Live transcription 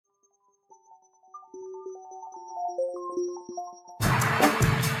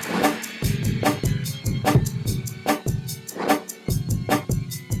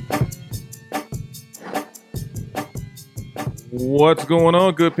What's going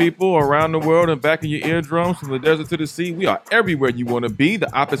on, good people around the world and back in your eardrums from the desert to the sea? We are everywhere you want to be.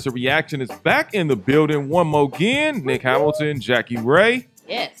 The opposite reaction is back in the building one more again. Nick Hamilton, Jackie Rae.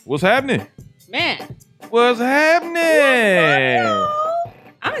 Yes. What's happening? Man. What's happening?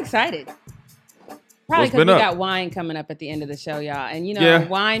 I'm excited. Probably because we got wine coming up at the end of the show, y'all. And you know,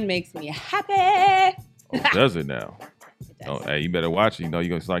 wine makes me happy. Oh, does it now? It Oh, does. hey, you better watch it. You know you're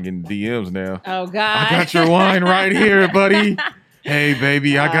going to start getting DMs now. Oh, God. I got your wine right here, buddy. Hey,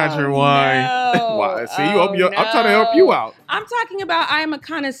 baby, I got your wine. No. Why? See, I'm trying to help you out. I'm talking about I am a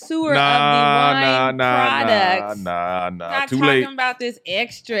connoisseur of the wine products. Nah. Not Too talking late. about this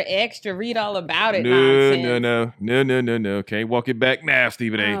extra, read all about it nonsense. No. Can't walk it back now,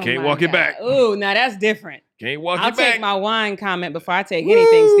 Stephen A. Oh Can't my walk it God. back. Ooh, now that's different. Can't walk I'll it back. take my wine comment before I take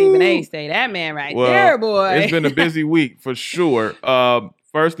anything Stephen A. say. That man there, boy. It's been a busy week for sure.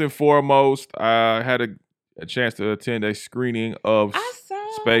 First and foremost, I had a chance to attend a screening of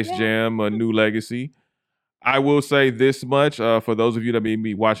Space Jam: A New Legacy. I will say this much, for those of you that may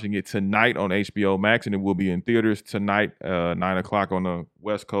be watching it tonight on HBO Max, and it will be in theaters tonight, 9 o'clock on the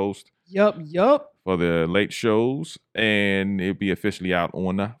West Coast. Yup. For the late shows, and it'll be officially out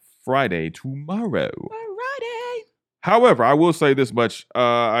on Friday tomorrow. Friday. However, I will say this much.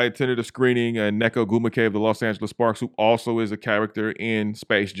 I attended a screening, and Neko Gumake of the Los Angeles Sparks, who also is a character in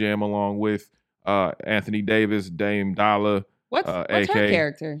Space Jam, along with Anthony Davis, Dame Dollar. What's her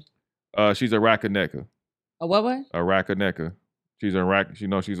character? She's a Rakaneka. A what? A Rakaneka. She's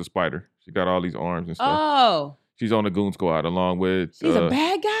she's a spider. She got all these arms and stuff. Oh. She's on the Goon Squad along with. She's a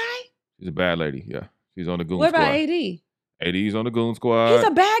bad guy? She's a bad lady, yeah. She's on the Goon What Squad. What about AD? AD's on the Goon Squad. He's a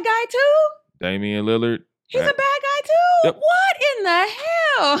bad guy too? Damian Lillard. He's a bad guy too? Yep. What in the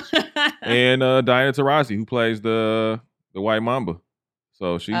hell? And Diana Taurasi, who plays the White Mamba.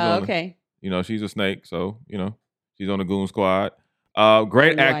 So she's okay. She's a snake, so she's on the Goon Squad.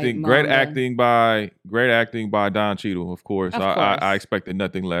 Great acting by Don Cheadle, of course. I expected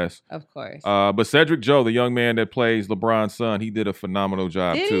nothing less. Of course. But Cedric Joe, the young man that plays LeBron's son, he did a phenomenal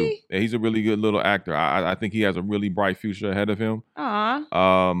job too. Yeah, he's a really good little actor. I think he has a really bright future ahead of him.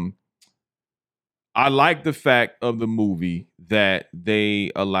 I like the fact of the movie that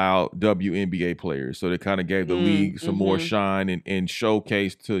they allowed WNBA players, so they kind of gave the league some more shine and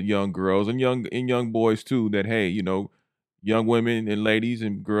showcase to young girls and young boys too that hey, young women and ladies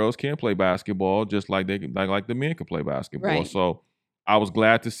and girls can play basketball just like they can, like the men can play basketball. Right. So I was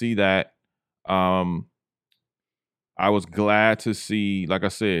glad to see that. I was glad to see, like I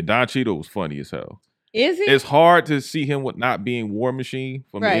said, Don Cheadle was funny as hell. Is he? It's hard to see him with not being War Machine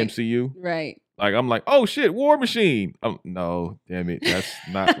from the MCU. Right. Like, I'm like, oh shit, War Machine. No, damn it, that's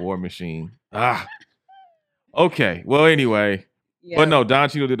not War Machine. Okay, well, anyway. Yep. But no, Don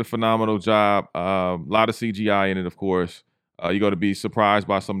Cheadle did a phenomenal job. A lot of CGI in it, of course. You're going to be surprised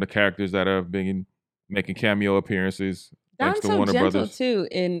by some of the characters that have been making cameo appearances. Don's thanks to so Warner gentle Brothers. Too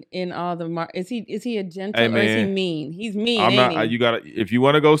in all the is he a gentle or is he mean? He's mean. You gotta, if you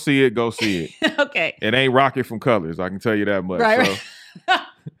want to go see it, go see it. Okay. It ain't Rocket from Colors, I can tell you that much. Right.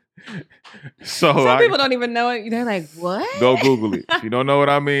 So some people don't even know it. They're like, what? Go Google it. If you don't know what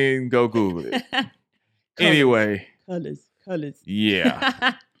I mean, go Google it. Anyway. Colors.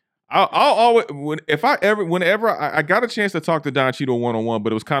 Yeah. I'll always whenever I got a chance to talk to Don Cheadle one-on-one,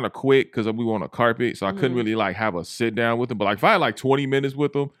 but it was kind of quick because we were on a carpet, so I couldn't really like have a sit down with him. But like if I had like 20 minutes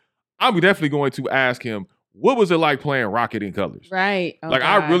with him, I'm definitely going to ask him, what was it like playing Rocket in Colors? Right. Oh, like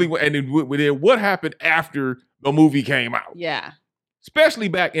God. I really, and then what happened after the movie came out? Yeah. Especially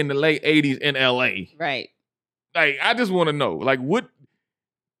back in the late 80s in LA. Right. Like, I just want to know, like, were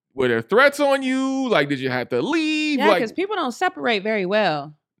there threats on you? Like, did you have to leave? Yeah, because people don't separate very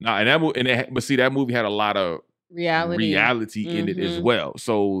well. Nah, but see, that movie had a lot of reality in it as well.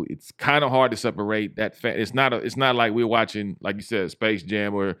 So it's kind of hard to separate that. It's not like we're watching, like you said, Space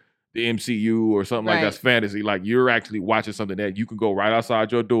Jam or the MCU or something like that's fantasy. Like, you're actually watching something that you can go right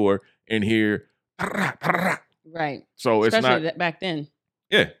outside your door and hear. Right. So especially it's not back then.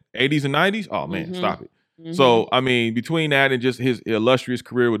 Yeah, 80s and 90s. Oh man, stop it. So I mean, between that and just his illustrious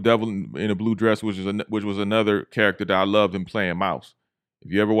career with Devil in a Blue Dress, which was another character that I loved him playing Mouse.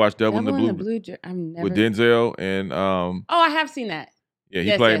 If you ever watched Devil in the Blue Dress with Denzel and I have seen that. Yeah,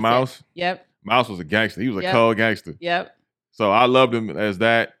 he played Mouse. Yes. Yep. Mouse was a gangster. He was a cold gangster. Yep. So I loved him as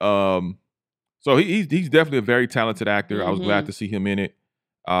that. So he's definitely a very talented actor. I was glad to see him in it.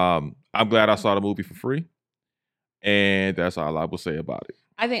 I'm glad I saw the movie for free. And that's all I will say about it.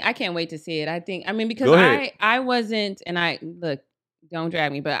 I can't wait to see it. Because I wasn't, and look, don't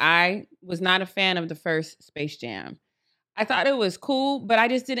drag me, but I was not a fan of the first Space Jam. I thought it was cool, but I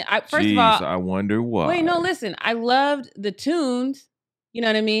just didn't. First Jeez, of all, I wonder why. Wait, no, listen. I loved the tunes. You know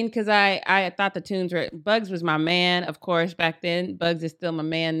what I mean? Because I thought the tunes were. Bugs was my man, of course, back then. Bugs is still my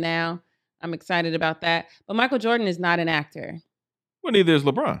man now. I'm excited about that. But Michael Jordan is not an actor. Well, neither is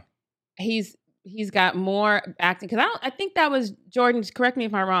LeBron. He's got more acting. Because I think that was Jordan's. Correct me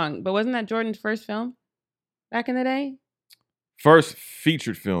if I'm wrong, but wasn't that Jordan's first film back in the day? First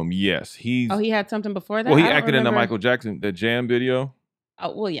featured film, yes. He had something before that? Well, he acted in the Michael Jackson, the Jam video.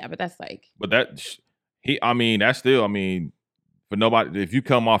 Oh, well, yeah, but that's like... But that's still, for nobody, if you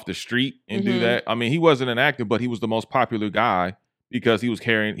come off the street and do that, he wasn't an actor, but he was the most popular guy because he was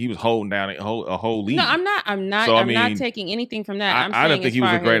holding down a whole league. No, I'm not taking anything from that. I don't think he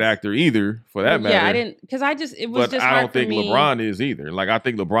was a great actor either, for that matter. Yeah, I didn't, because I don't think LeBron is either. Like, I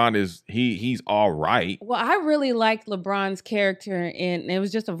think LeBron is, he's all right. Well, I really liked LeBron's character, and it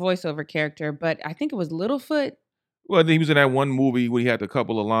was just a voiceover character, but I think it was Littlefoot. Well, he was in that one movie where he had a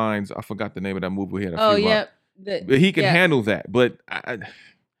couple of lines. I forgot the name of that movie. He had a few lines. But he can handle that. But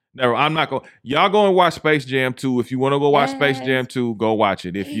no, I'm not going. Y'all go and watch Space Jam 2. If you want to go watch Space Jam 2, go watch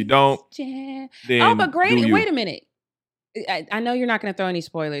it. If you don't, then but Granny, wait a minute. I know you're not going to throw any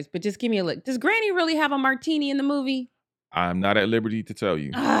spoilers, but just give me a look. Does Granny really have a martini in the movie? I'm not at liberty to tell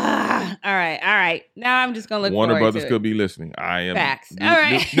you. All right. Now I'm just going to look Warner forward Brothers to could be listening. I am. Facts. All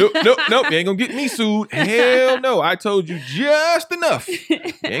right. Nope. You ain't going to get me sued. Hell no. I told you just enough. You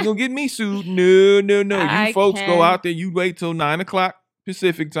ain't going to get me sued. No. You folks go out there. You wait till 9 o'clock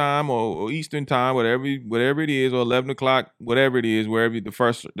Pacific time or Eastern time, whatever it is, or 11 o'clock, whatever it is, wherever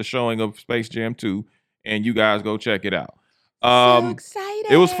the showing of Space Jam 2, and you guys go check it out. So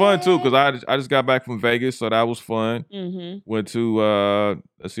excited. It was fun too because I just got back from Vegas, so that was fun. Went to the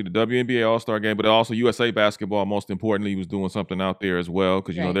WNBA All-Star game, but also USA basketball. Most importantly, was doing something out there as well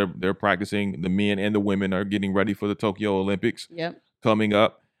because they're practicing. The men and the women are getting ready for the Tokyo Olympics. Coming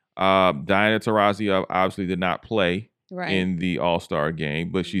up. Diana Taurasi obviously did not play in the All-Star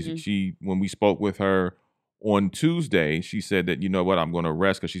game, but she when we spoke with her on Tuesday, she said that, you know what, I'm going to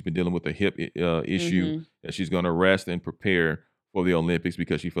rest because she's been dealing with a hip issue, that she's going to rest and prepare for the Olympics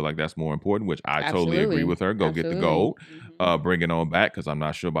because she feels like that's more important, which I totally agree with her. Go get the gold, bring it on back because I'm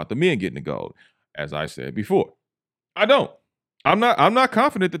not sure about the men getting the gold. As I said before, I'm not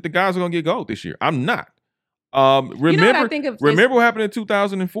confident that the guys are going to get gold this year. I'm not. Remember what happened in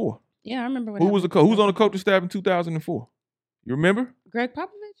 2004? Yeah, I remember. Who was who's on the coaching staff in 2004? You remember? Greg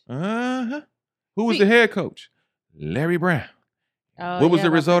Popovich? Who was the head coach? Larry Brown. Oh, what was the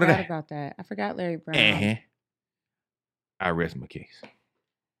result of that? I forgot about that. I forgot Larry Brown. I rest my case.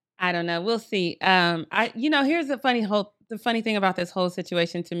 I don't know. We'll see. Here's the funny thing about this whole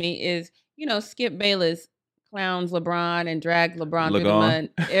situation to me is, Skip Bayless clowns LeBron and drags LeBron through the mud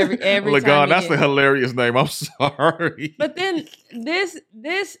every time. That's a hilarious name. I'm sorry. But then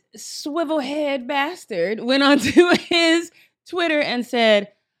this swivel-head bastard went onto his Twitter and said,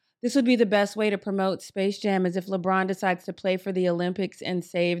 "This would be the best way to promote Space Jam is if LeBron decides to play for the Olympics and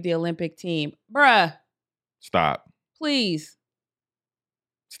save the Olympic team." Bruh. Stop. Please.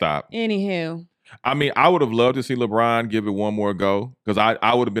 Stop. Anywho. I would have loved to see LeBron give it one more go because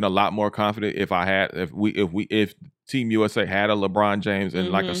I would have been a lot more confident if Team USA had a LeBron James and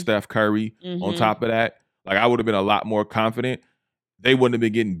like a Steph Curry on top of that. Like, I would have been a lot more confident. They wouldn't have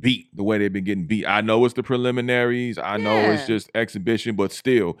been getting beat the way they've been getting beat. I know it's the preliminaries. I know it's just exhibition, but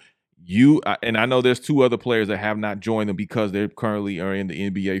still, and I know there's 2 other players that have not joined them because they currently are in the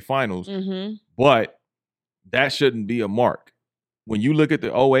NBA Finals. But that shouldn't be a mark. When you look at the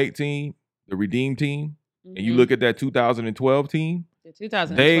 2008 team, the Redeem team, and you look at that 2012 team,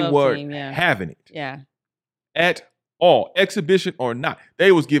 they were having it. Yeah. At all, exhibition or not,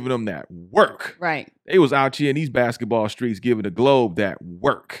 they was giving them that work. Right. They was out here in these basketball streets giving the globe that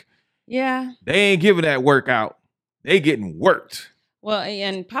work. Yeah. They ain't giving that work out. They getting worked. Well,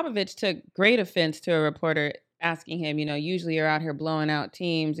 and Popovich took great offense to a reporter asking him, usually you're out here blowing out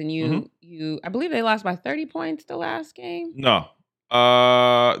teams and you I believe they lost by 30 points the last game. No.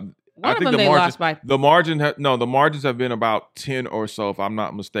 I think the margins have been about 10 or so, if I'm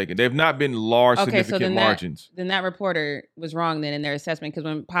not mistaken. They've not been large, significant margins. Then that reporter was wrong then in their assessment because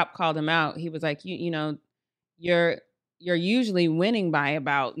when Pop called him out, he was like, you're usually winning by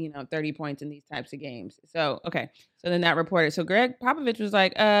about 30 points in these types of games. So then that reporter, so Greg Popovich was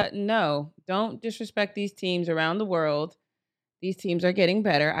like, no, don't disrespect these teams around the world. These teams are getting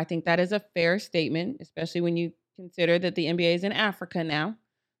better. I think that is a fair statement, especially when you consider that the NBA is in Africa now.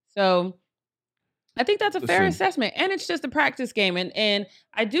 So I think that's a fair assessment. And it's just a practice game. And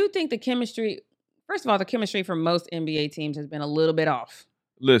I do think the chemistry for most NBA teams has been a little bit off.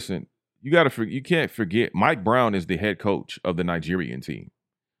 Listen, you can't forget Mike Brown is the head coach of the Nigerian team.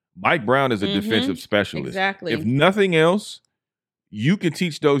 Mike Brown is a defensive specialist. Exactly. If nothing else, you can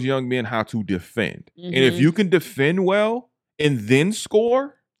teach those young men how to defend. And if you can defend well and then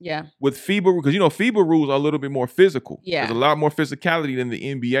score, with FIBA, because FIBA rules are a little bit more physical. Yeah. There's a lot more physicality than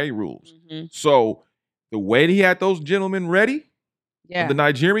the NBA rules. So the way he had those gentlemen ready, the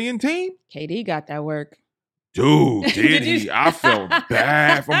Nigerian team, KD got that work. Dude, did he? I felt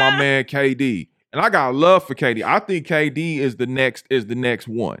bad for my man KD. And I got love for KD. I think KD is the next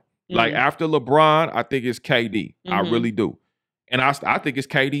one. Like after LeBron, I think it's KD. I really do. And I think it's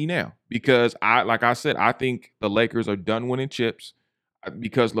KD now because I think the Lakers are done winning chips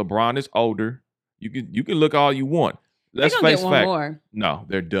because LeBron is older. You can look all you want. Let's face fact. More. No,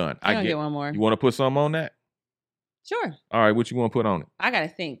 they're done. I get one more. You want to put something on that? Sure. All right, what you want to put on it? I gotta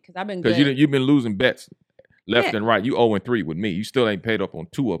think because I've been good. Because you've been losing bets left and right. You 0-3 with me. You still ain't paid up on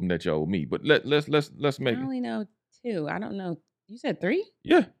 2 of them that you owe me. But let's make it. I only know 2. I don't know. You said 3?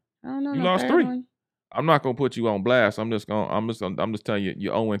 Yeah. I don't know. You lost 3. One. I'm not gonna put you on blast. I'm just telling you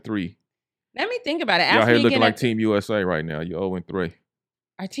you're 0-3. Let me think about it. Y'all here looking like Team USA right now. You're 0-3.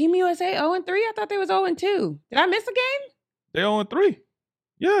 Are Team USA 0-3? I thought they was 0-2. Did I miss a game? They 0-3.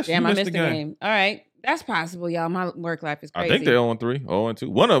 Yes. Damn, I missed a game. All right. That's possible, y'all. My work life is crazy. I think they're 0-3, 0-2.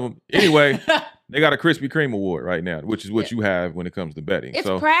 One of them. Anyway, they got a Krispy Kreme award right now, which is what you have when it comes to betting. It's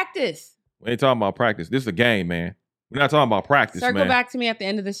practice. We ain't talking about practice. This is a game, man. We're not talking about practice, Circle back to me at the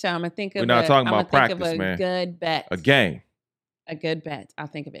end of the show. I'm going to think of We're not talking about practice, man. Good bet. A game. A good bet. I'll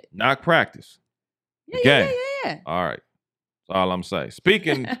think of it. Not practice. Yeah. All right. That's all I'm saying.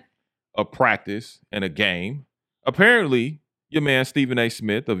 Speaking of practice and a game, apparently your man Stephen A.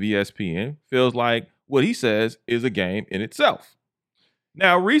 Smith of ESPN feels like what he says is a game in itself.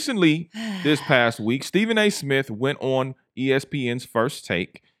 Now, recently, this past week, Stephen A. Smith went on ESPN's First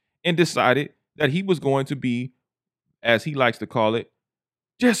Take and decided that he was going to be, as he likes to call it,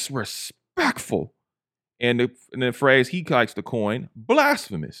 disrespectful. And the phrase he likes to coin,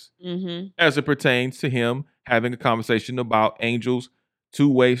 blasphemous, as it pertains to him having a conversation about Angels'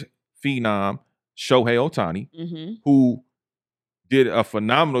 two-way phenom, Shohei Ohtani, who did a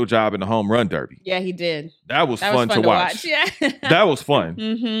phenomenal job in the home run derby. Yeah, he did. That was fun to watch. Yeah. That was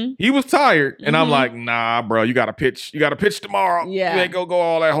fun. He was tired, and I'm like, nah, bro, you got to pitch. You got to pitch tomorrow. Yeah, you ain't gonna go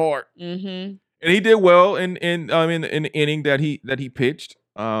all that hard. And he did well in the inning that he pitched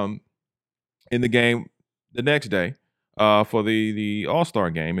in the game the next day for the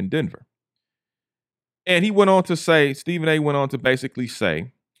All-Star game in Denver. And he went on to say, Stephen A. went on to basically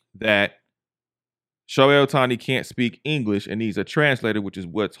say that Shohei Ohtani can't speak English and needs a translator, which is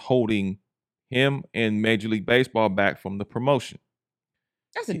what's holding him and Major League Baseball back from the promotion.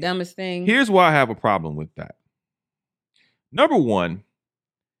 That's the dumbest thing. Here's why I have a problem with that. Number one,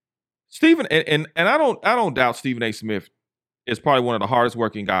 Stephen, and I don't doubt Stephen A. Smith is probably one of the hardest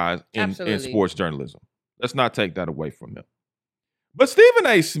working guys in sports journalism. Let's not take that away from him. But Stephen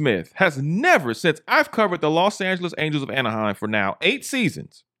A. Smith has never, since I've covered the Los Angeles Angels of Anaheim for now 8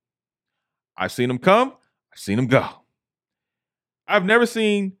 seasons, I've seen him come, I've seen him go. I've never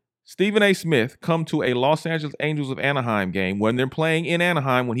seen Stephen A. Smith come to a Los Angeles Angels of Anaheim game when they're playing in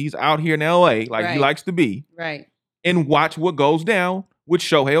Anaheim, when he's out here in L.A. like he likes to be, and watch what goes down with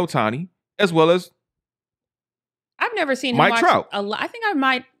Shohei Ohtani, as well as I've never seen him Mike watch Trout. I think I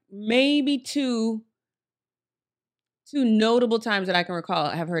might maybe two notable times that I can recall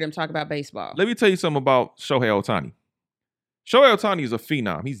have heard him talk about baseball. Let me tell you something about Shohei Ohtani. Shohei Ohtani is a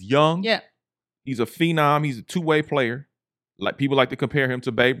phenom. He's young. Yeah. He's a phenom. He's a two-way player. Like people like to compare him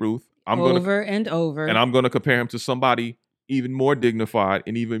to Babe Ruth. Over and over. And I'm going to compare him to somebody even more dignified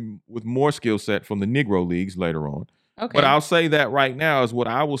and even with more skill set from the Negro Leagues later on. Okay. But I'll say that right now is what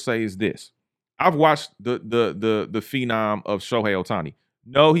I will say is this. I've watched the phenom of Shohei Ohtani.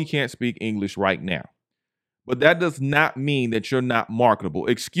 No, he can't speak English right now. But that does not mean that you're not marketable.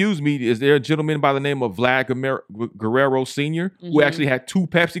 Excuse me, is there a gentleman by the name of Vlad Guerrero Sr. who actually had 2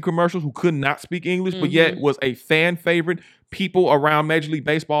 Pepsi commercials who could not speak English, but yet was a fan favorite? People around Major League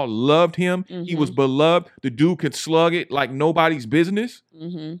Baseball loved him. He was beloved. The dude could slug it like nobody's business.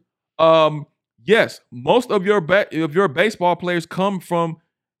 Yes, most of your baseball players come from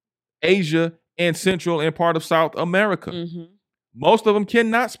Asia and Central and part of South America. Most of them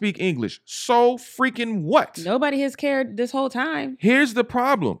cannot speak English. So freaking what? Nobody has cared this whole time. Here's the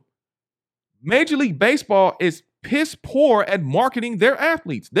problem. Major League Baseball is piss poor at marketing their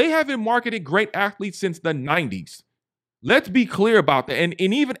athletes. They haven't marketed great athletes since the 90s. Let's be clear about that. And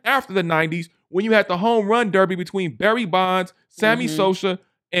even after the 90s, when you had the home run derby between Barry Bonds, Sammy Sosa,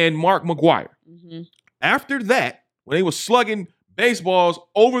 and Mark McGwire. After that, when they were slugging baseballs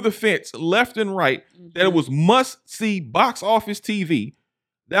over the fence, left and right, that it was must-see box office TV.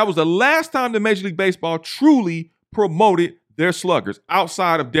 That was the last time the Major League Baseball truly promoted their sluggers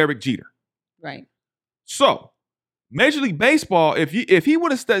outside of Derek Jeter. Right. So, Major League Baseball, if he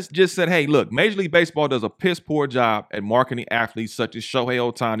would have just said, hey, look, Major League Baseball does a piss-poor job at marketing athletes such as Shohei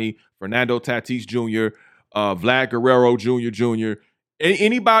Ohtani, Fernando Tatis Jr., Vlad Guerrero Jr.,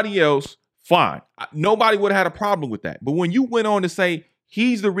 anybody else, fine. Nobody would have had a problem with that. But when you went on to say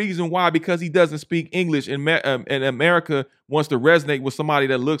he's the reason why, because he doesn't speak English and America wants to resonate with somebody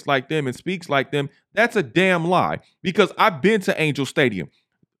that looks like them and speaks like them, that's a damn lie. Because I've been to Angel Stadium.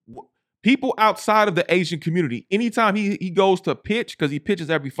 People outside of the Asian community, anytime he goes to pitch, because he pitches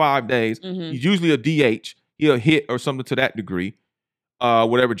every 5 days, he's usually a DH, he'll hit or something to that degree,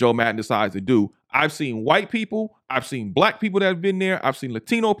 whatever Joe Madden decides to do. I've seen white people, I've seen black people that have been there, I've seen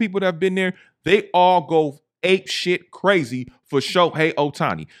Latino people that have been there. They all go ape shit crazy for Shohei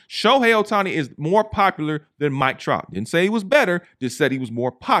Ohtani. Shohei Ohtani is more popular than Mike Trout. Didn't say he was better, just said he was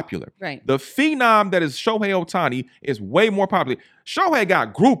more popular. Right. The phenom that is Shohei Ohtani is way more popular. Shohei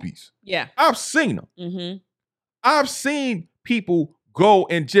got groupies. Yeah. I've seen them. I've seen people go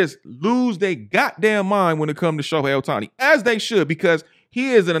and just lose their goddamn mind when it comes to Shohei Ohtani, as they should, because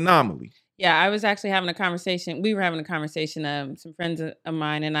he is an anomaly. Yeah, I was actually having a conversation. We were having a conversation, some friends of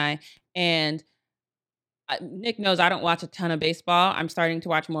mine and I, and Nick knows I don't watch a ton of baseball. I'm starting to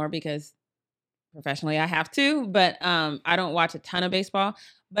watch more because professionally I have to, but I don't watch a ton of baseball.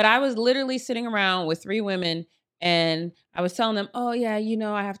 But I was literally sitting around with 3 women and I was telling them, oh yeah,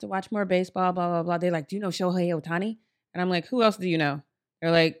 I have to watch more baseball, blah, blah, blah. They're like, do you know Shohei Ohtani? And I'm like, who else do you know?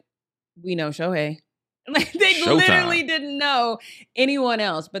 They're like, we know Shohei. Like they Showtime. Literally didn't know anyone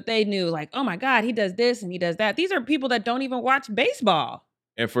else, but they knew like, oh my God, he does this and he does that. These are people that don't even watch baseball.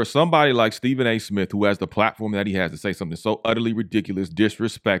 And for somebody like Stephen A. Smith, who has the platform that he has to say something so utterly ridiculous,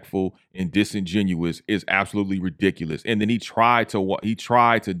 disrespectful, and disingenuous, is absolutely ridiculous. And then he tried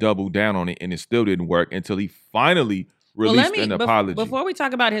to double down on it, and it still didn't work until he finally released an apology. Before we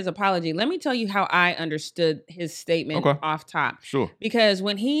talk about his apology, let me tell you how I understood his statement off top. Sure. Because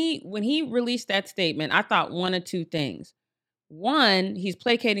when he released that statement, I thought one of 2 things. One, he's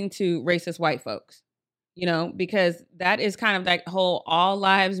placating to racist white folks. Because that is kind of that whole all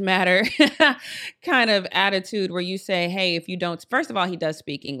lives matter kind of attitude where you say, hey, if you don't, first of all, he does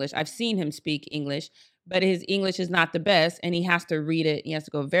speak English. I've seen him speak English, but his English is not the best and he has to read it. He has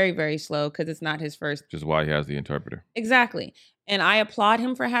to go very, very slow because it's not his first. Which is why he has the interpreter. Exactly. And I applaud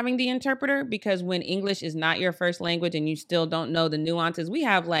him for having the interpreter because when English is not your first language and you still don't know the nuances, we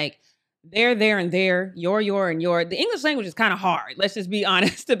have like there, and there, your, and your. The English language is kind of hard. Let's just be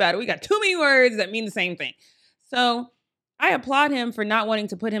honest about it. We got too many words that mean the same thing. So I applaud him for not wanting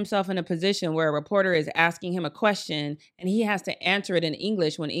to put himself in a position where a reporter is asking him a question and he has to answer it in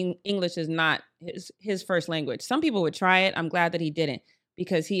English when English is not his first language. Some people would try it. I'm glad that he didn't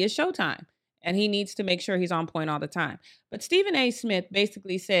because he is Showtime and he needs to make sure he's on point all the time. But Stephen A. Smith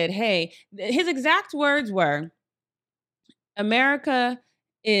basically said, hey, his exact words were, America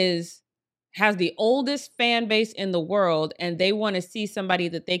has the oldest fan base in the world and they want to see somebody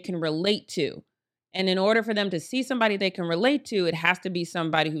that they can relate to. And in order for them to see somebody they can relate to, it has to be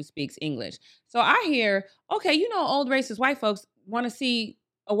somebody who speaks English. So I hear, okay, old racist white folks want to see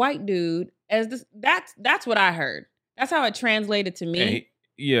a white dude as this. That's what I heard. That's how it translated to me.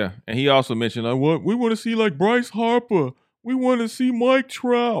 And he also mentioned, we want to see like Bryce Harper. We want to see Mike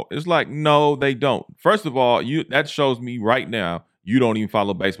Trout. It's like, no, they don't. First of all, that shows me right now you don't even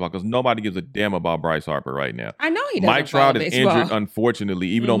follow baseball because nobody gives a damn about Bryce Harper right now. I know he doesn't. Mike Trout is baseball. Injured, unfortunately,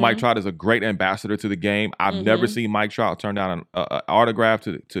 even though Mike Trout is a great ambassador to the game. I've never seen Mike Trout turn down an autograph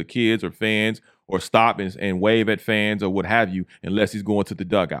to kids or fans or stop and wave at fans or what have you unless he's going to the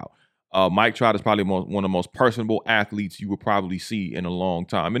dugout. Mike Trout is probably one of the most personable athletes you will probably see in a long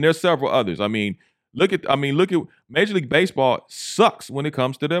time. And there's several others. Look at Major League Baseball sucks when it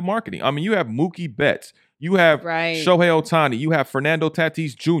comes to their marketing. You have Mookie Betts. You have Shohei Ohtani. You have Fernando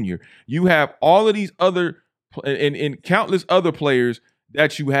Tatis Jr. You have all of these other and countless other players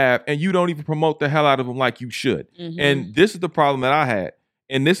that you have, and you don't even promote the hell out of them like you should. And this is the problem that I had.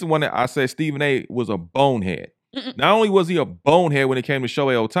 And this is one that I said Stephen A. was a bonehead. Not only was he a bonehead when it came to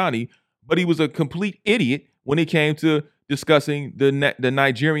Shohei Ohtani, but he was a complete idiot when it came to discussing the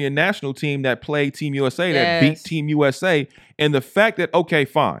Nigerian national team that played Team USA, that beat Team USA. And the fact that, okay,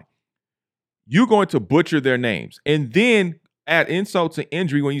 fine, you're going to butcher their names and then add insult to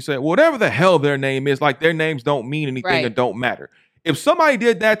injury when you say whatever the hell their name is, like their names don't mean anything or don't matter. If somebody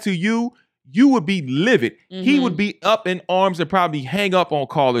did that to you, you would be livid. He would be up in arms and probably hang up on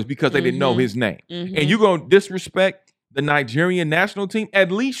callers because they didn't know his name. And you're going to disrespect the Nigerian national team,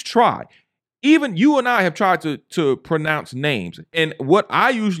 at least try. Even you and I have tried to pronounce names. And what I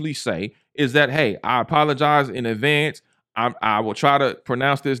usually say is that, hey, I apologize in advance. I will try to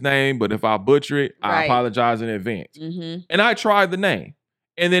pronounce this name, but if I butcher it, I apologize in advance. And I try the name.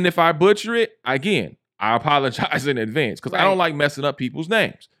 And then if I butcher it, again, I apologize in advance because I don't like messing up people's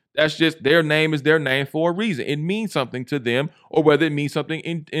names. That's just their name is their name for a reason. It means something to them, or whether it means something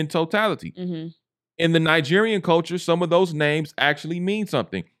in totality. In the Nigerian culture, some of those names actually mean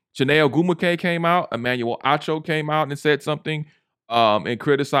something. Chineye Ogwumike came out, Emmanuel Acho came out and said something and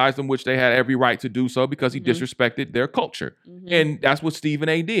criticized them, which they had every right to do so because he disrespected their culture. And that's what Stephen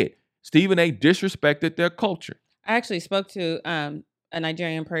A. did. Stephen A. disrespected their culture. I actually spoke to a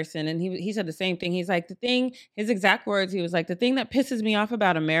Nigerian person, and he said the same thing. He's like, his exact words, he was like, the thing that pisses me off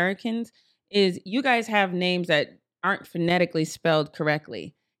about Americans is you guys have names that aren't phonetically spelled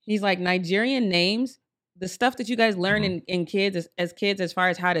correctly. He's like, Nigerian names, the stuff that you guys learn in kids as kids, as far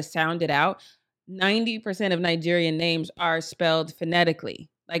as how to sound it out, 90% of Nigerian names are spelled phonetically.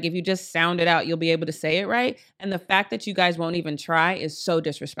 Like if you just sound it out, you'll be able to say it right. And the fact that you guys won't even try is so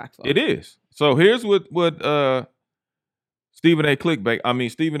disrespectful. It is. So here's what Stephen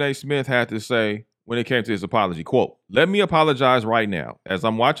A. Smith had to say when it came to his apology. Quote, "Let me apologize right now. As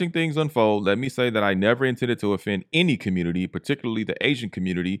I'm watching things unfold, let me say that I never intended to offend any community, particularly the Asian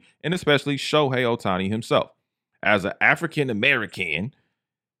community, and especially Shohei Ohtani himself. As an African American,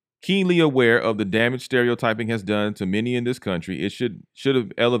 keenly aware of the damage stereotyping has done to many in this country, it should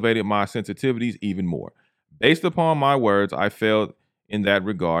have elevated my sensitivities even more. Based upon my words, I failed in that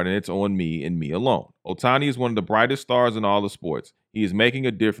regard, and it's on me and me alone. Ohtani is one of the brightest stars in all the sports. He is making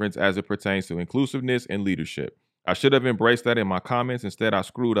a difference as it pertains to inclusiveness and leadership. I should have embraced that in my comments. Instead, I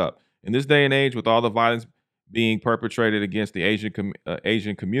screwed up. In this day and age, with all the violence being perpetrated against the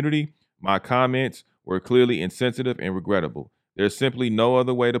Asian community, my comments were clearly insensitive and regrettable. There's simply no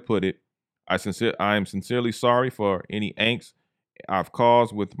other way to put it. I am sincerely sorry for any angst I've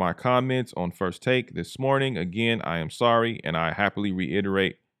caused with my comments on First Take this morning. Again, I am sorry, and I happily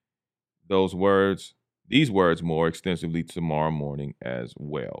reiterate these words more extensively tomorrow morning as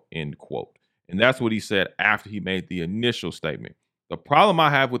well," end quote. And that's what he said after he made the initial statement. The problem I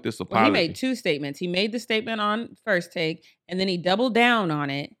have with this apology... Well, he made two statements. He made the statement on First Take, and then he doubled down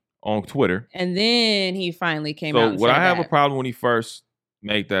on it. On Twitter. And then he finally came out and said that. So what I have a problem when he first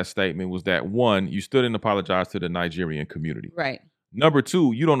made that statement was that, one, you stood and apologized to the Nigerian community. Right. Number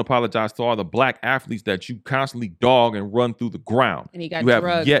two, you don't apologize to all the black athletes that you constantly dog and run through the ground. And he got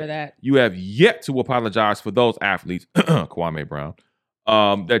drugged for that. You have yet to apologize for those athletes, Kwame Brown,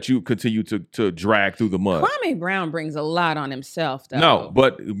 that you continue to drag through the mud. Kwame Brown brings a lot on himself, though. No,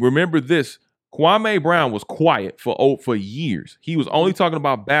 but remember this. Kwame Brown was quiet for years. He was only talking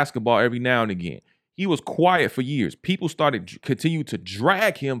about basketball every now and again. He was quiet for years. People continue to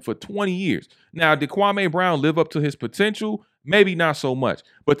drag him for 20 years. Now, did Kwame Brown live up to his potential? Maybe not so much.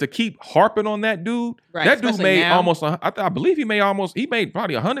 But to keep harping on that dude, that dude made almost, I believe he made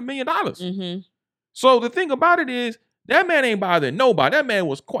probably $100 million. So the thing about it is, that man ain't bothering nobody. That man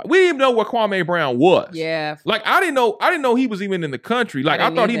was quiet. We didn't even know where Kwame Brown was. Yeah. Like, I didn't know he was even in the country. Like,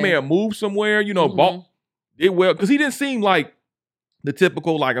 I thought he may have moved somewhere, bought it well, because he didn't seem like the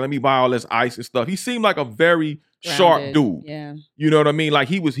typical, like, let me buy all this ice and stuff. He seemed like a very sharp dude. Yeah. You know what I mean? Like,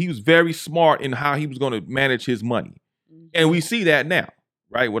 he was very smart in how he was going to manage his money. And we see that now,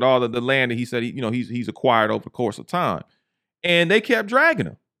 right? With all of the land that he said he's acquired over the course of time. And they kept dragging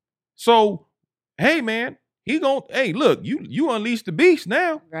him. So, hey man, hey, look, you unleashed the beast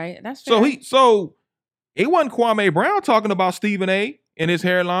now. Right. That's fair. So it wasn't Kwame Brown talking about Stephen A. and his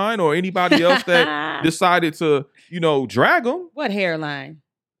hairline or anybody else that decided to, drag him. What hairline?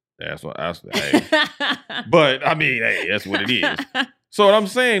 Hey. But I mean, hey, that's what it is. So what I'm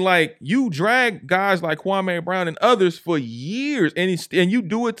saying, like, you drag guys like Kwame Brown and others for years, and you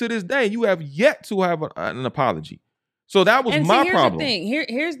do it to this day. You have yet to have an apology. So that was my problem.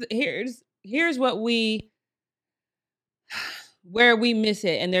 Here's the thing. Here's what where we miss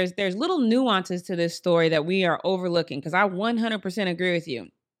it, and there's little nuances to this story that we are overlooking, because I 100% agree with you.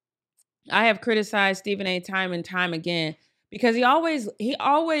 I have criticized Stephen A. time and time again because he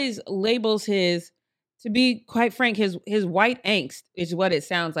always labels his. To be quite frank, his white angst is what it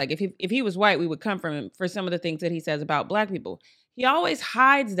sounds like. If he was white, we would come from him for some of the things that he says about black people. He always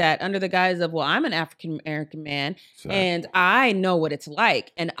hides that under the guise of, well, I'm an African American man, and I know what it's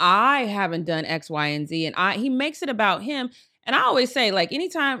like, and I haven't done X, Y, and Z, and he makes it about him. And I always say, like,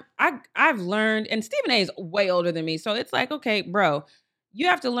 anytime I've learned, and Stephen A. is way older than me, so it's like, okay, bro, you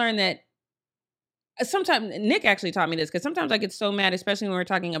have to learn that sometimes Nick actually taught me this because sometimes I get so mad, especially when we're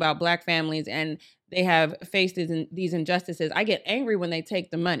talking about Black families and they have faced these injustices. I get angry when they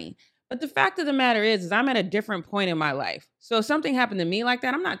take the money. But the fact of the matter is I'm at a different point in my life. So if something happened to me like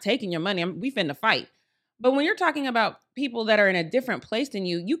that, I'm not taking your money. We finna fight. But when you're talking about people that are in a different place than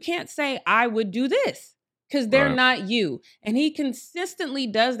you, you can't say, I would do this because they're not you. And he consistently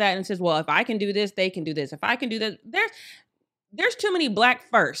does that and says, well, if I can do this, they can do this. If I can do this, there's too many Black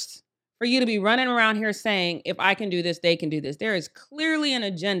firsts for you to be running around here saying, if I can do this, they can do this. There is clearly an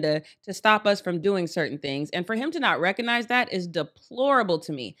agenda to stop us from doing certain things. And for him to not recognize that is deplorable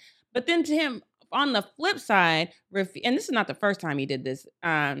to me. But then to him, on the flip side, and this is not the first time he did this.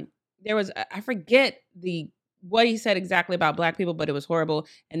 There was, I forget what he said exactly about Black people, but it was horrible.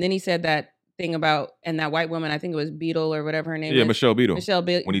 And then he said that thing about, and that white woman, I think it was Beadle or whatever her name is. Yeah, Michelle Beadle. When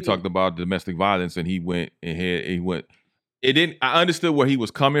he Beadle. talked about domestic violence and he went. It didn't. I understood where he was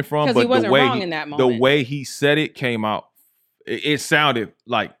coming from, but he wasn't wrong in that moment. The way he said it came out. It sounded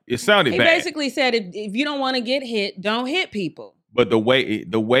bad. He basically said, if you don't want to get hit, don't hit people. But the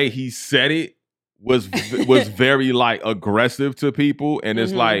way he said it was very like aggressive to people, and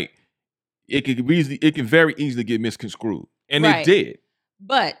it's like it can very easily get misconstrued, and it did.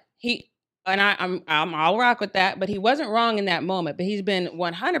 But I'll rock with that. But he wasn't wrong in that moment. But he's been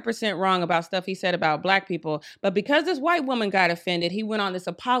 100% wrong about stuff he said about Black people. But because this white woman got offended, he went on this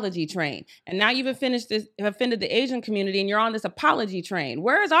apology train. And now you've offended the Asian community, and you're on this apology train.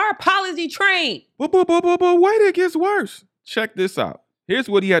 Where is our apology train? But wait, it gets worse. Check this out. Here's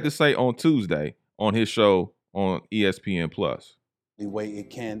what he had to say on Tuesday on his show on ESPN Plus. The way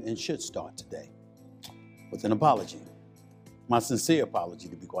it can and should start today with an apology. My sincere apology,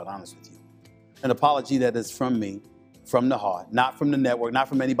 to be quite honest with you. An apology that is from me, from the heart, not from the network, not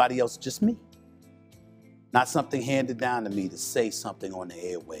from anybody else, just me. Not something handed down to me to say something on the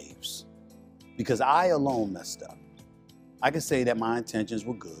airwaves. Because I alone messed up. I can say that my intentions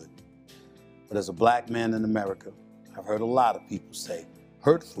were good, but as a Black man in America, I've heard a lot of people say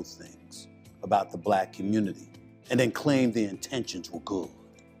hurtful things about the Black community and then claim the intentions were good.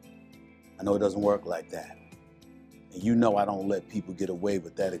 I know it doesn't work like that. And you know I don't let people get away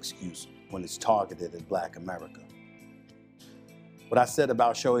with that excuse when it's targeted at Black America. What I said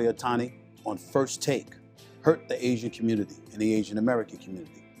about Shohei Ohtani on First Take hurt the Asian community and the Asian American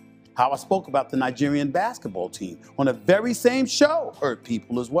community. How I spoke about the Nigerian basketball team on the very same show hurt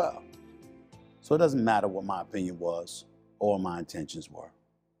people as well. So it doesn't matter what my opinion was or my intentions were.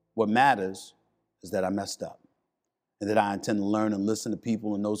 What matters is that I messed up and that I intend to learn and listen to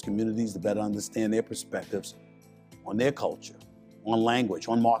people in those communities to better understand their perspectives on their culture, on language,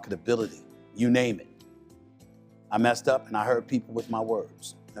 on marketability, you name it. I messed up and I hurt people with my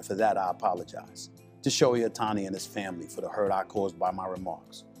words. And for that, I apologize to Shohei Ohtani and his family for the hurt I caused by my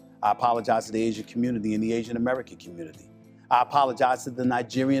remarks. I apologize to the Asian community and the Asian American community. I apologize to the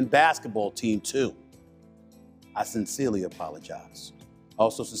Nigerian basketball team, too. I sincerely apologize. I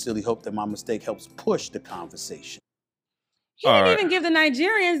also sincerely hope that my mistake helps push the conversation. He didn't even give the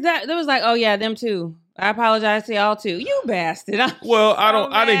Nigerians that. It was like, oh, yeah, them too. I apologize to y'all too. You bastard.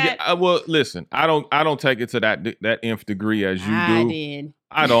 Listen, I don't take it to that nth degree as you do. I did.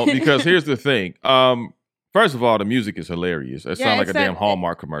 I don't, because here's the thing. First of all, the music is hilarious. It sounds like a damn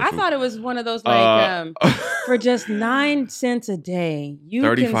Hallmark commercial. I thought it was one of those like for just 9 cents a day, you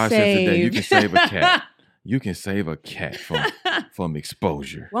 35 cents a day, you can save a cat. You can save a cat from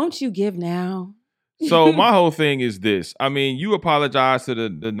exposure. Won't you give now? So my whole thing is this. I mean, you apologize to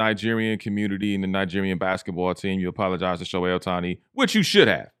the Nigerian community and the Nigerian basketball team. You apologize to Shohei Ohtani, which you should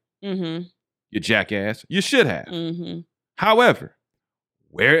have. Mm-hmm. You jackass. You should have. Mm-hmm. However,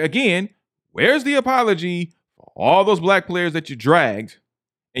 where's the apology for all those Black players that you dragged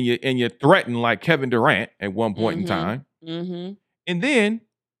and you threatened like Kevin Durant at one point in time? Mm-hmm. And then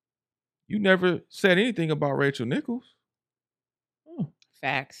you never said anything about Rachel Nichols.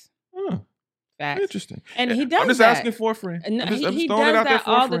 Facts. Facts. Interesting. And he does that. I'm just asking for a friend. He does that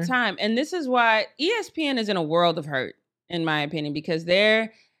all the time. And this is why ESPN is in a world of hurt, in my opinion, because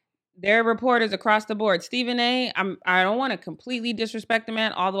they're reporters across the board. Stephen A., I don't want to completely disrespect the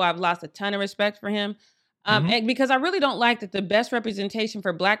man, although I've lost a ton of respect for him. And because I really don't like that the best representation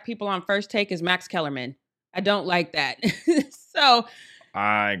for Black people on First Take is Max Kellerman. I don't like that. So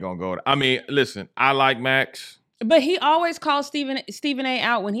I ain't gonna go there. I mean, listen, I like Max. But he always calls Stephen A.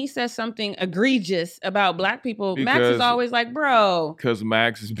 out when he says something egregious about Black people. Max is always like, bro. Because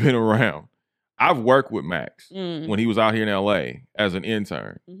Max has been around. I've worked with Max when he was out here in LA as an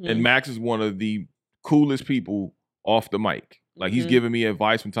intern. Mm-hmm. And Max is one of the coolest people off the mic. Like, he's giving me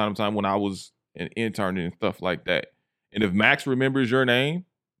advice from time to time when I was an intern and stuff like that. And if Max remembers your name,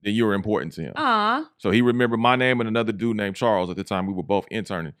 then you were important to him. Aw. So he remembered my name and another dude named Charles at the time. We were both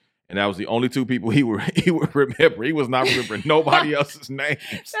interning. And that was the only two people he would remember. He was not remembering nobody else's names.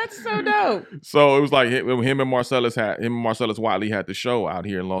 That's so dope. So it was like him and Marcellus Wiley had the show out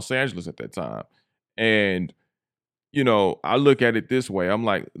here in Los Angeles at that time. And, you know, I look at it this way. I'm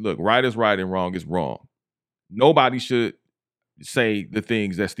like, look, right is right and wrong is wrong. Nobody should say the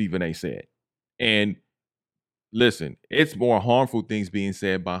things that Stephen A. said. And listen, it's more harmful things being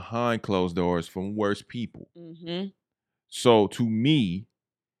said behind closed doors from worse people. Mm-hmm. So to me,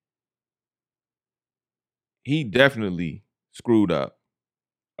 he definitely screwed up.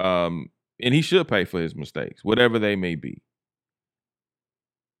 And he should pay for his mistakes, whatever they may be.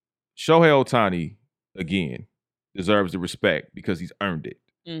 Shohei Ohtani, again, deserves the respect because he's earned it.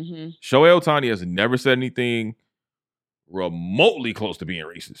 Mm-hmm. Shohei Ohtani has never said anything remotely close to being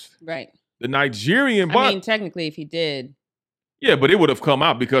racist. Right. The Nigerian... I mean, technically, if he did... Yeah, but it would have come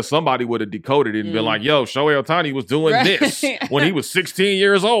out because somebody would have decoded it and been like, yo, Shohei Ohtani was doing this when he was 16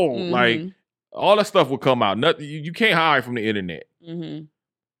 years old. Mm-hmm. Like, all that stuff would come out. Nothing, you can't hide from the internet. Mm-hmm.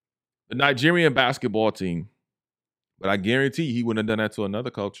 The Nigerian basketball team, but I guarantee he wouldn't have done that to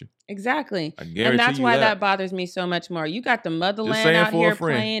another culture. Exactly. I guarantee and that's you why that bothers me so much more. You got the motherland out here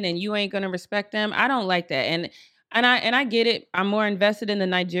playing and you ain't going to respect them. I don't like that. And I get it. I'm more invested in the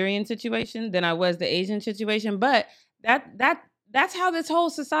Nigerian situation than I was the Asian situation, but that's how this whole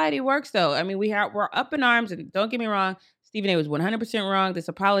society works though. I mean, we're up in arms, and don't get me wrong, Stephen A. was 100% wrong. This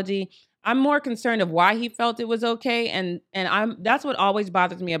apology, I'm more concerned of why he felt it was okay. And that's what always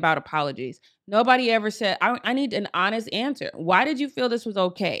bothers me about apologies. Nobody ever said, I need an honest answer. Why did you feel this was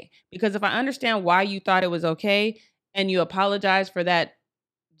okay? Because if I understand why you thought it was okay and you apologize for that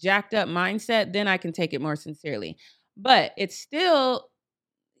jacked up mindset, then I can take it more sincerely. But it still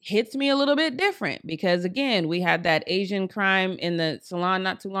hits me a little bit different because, again, we had that Asian crime in the salon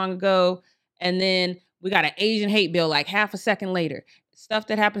not too long ago. And then we got an Asian hate bill like half a second later. Stuff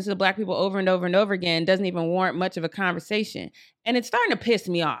that happens to Black people over and over and over again doesn't even warrant much of a conversation. And it's starting to piss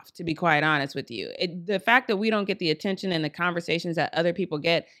me off, to be quite honest with you. The fact that we don't get the attention and the conversations that other people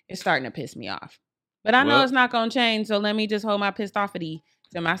get is starting to piss me off. But I know it's not going to change, so let me just hold my pissed offity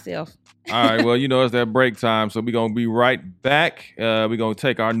to myself. All right, well, you know, it's that break time, so we're going to be right back. We're going to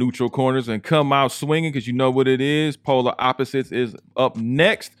take our neutral corners and come out swinging because you know what it is. Polar Opposites is up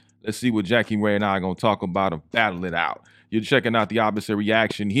next. Let's see what Jackie Rae and I are going to talk about and battle it out. You're checking out the Opposite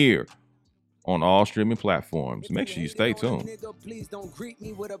Reaction here on all streaming platforms. Make sure you stay tuned. Nigga, please don't greet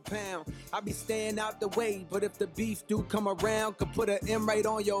me with a pound. I be staying out the way, but if the beef do come around, could put an M right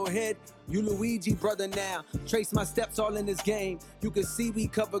on your head. You Luigi, brother, now. Trace my steps all in this game. You can see we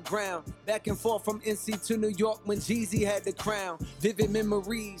cover ground. Back and forth from NC to New York when Jeezy had the crown. Vivid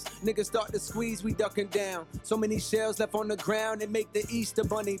memories. Niggas start to squeeze, we ducking down. So many shells left on the ground, and make the Easter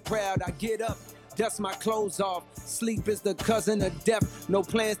Bunny proud. I get up, dust my clothes off. Sleep is the cousin of death. No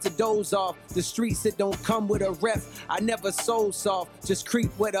plans to doze off. The streets, it don't come with a ref. I never sold soft. Just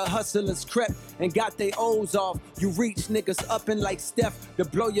creep where the hustlers crept and got they O's off. You reach niggas up and like Steph to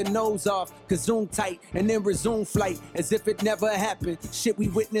blow your nose off. Cause zoom tight and then resume flight as if it never happened. Shit we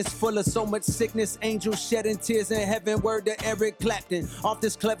witnessed full of so much sickness. Angels shedding tears in heaven. Word to Eric Clapton. Off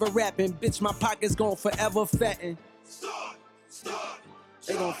this clever rapping. Bitch, my pocket's gon' forever fatten.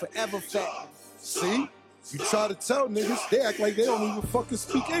 They gon' forever fatten. See? You try to tell niggas, they act like they don't even fucking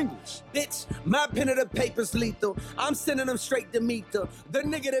speak English. Bitch, my pen of the paper's lethal. I'm sending them straight to meet the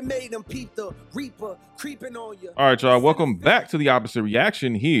nigga that made them peep the Reaper creeping on you. All right, y'all. Welcome back to the Opposite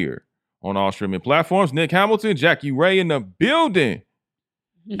Reaction here on all streaming platforms. Nick Hamilton, Jackie Rae in the building.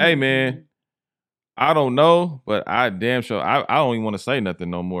 Hey, man. I don't know, but I damn sure I don't even want to say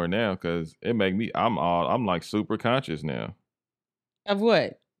nothing no more now because it make me I'm like super conscious now. Of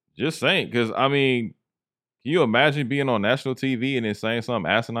what? Just saying, because I mean, can you imagine being on national TV and then saying something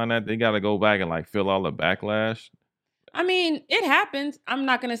asinine that they got to go back and like feel all the backlash? I mean, it happens. I'm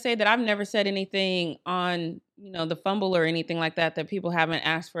not going to say that I've never said anything on, the fumble or anything like that people haven't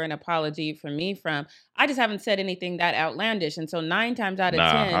asked for an apology from me from. I just haven't said anything that outlandish. And so 9 times out of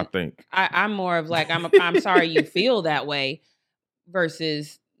 10, I think I'm more of like, I'm sorry you feel that way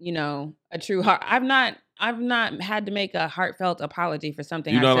versus, a true heart. I've not had to make a heartfelt apology for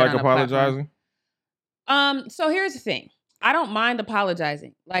something. You I don't said like apologizing? So here's the thing. I don't mind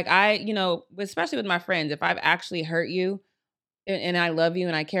apologizing. Like especially with my friends, if I've actually hurt you and I love you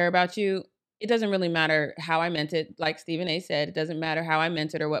and I care about you, it doesn't really matter how I meant it. Like Stephen A. said, it doesn't matter how I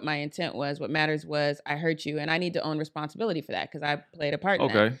meant it or what my intent was. What matters was I hurt you and I need to own responsibility for that because I played a part in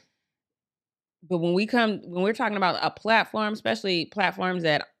that. Okay. But when we're talking about a platform, especially platforms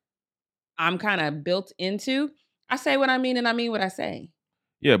that I'm kind of built into, I say what I mean and I mean what I say.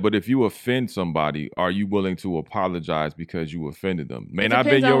 Yeah, but if you offend somebody, are you willing to apologize because you offended them? May It not have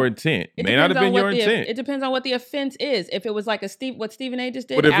been depends your on- intent. It May not depends have on been what your the intent. it depends on what the offense is. If it was like what Stephen A. just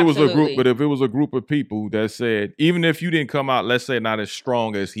did, But if it was absolutely. but if it was a group of people that said, even if you didn't come out, let's say not as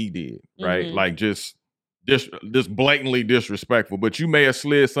strong as he did, right? Mhm. Like just blatantly disrespectful, but you may have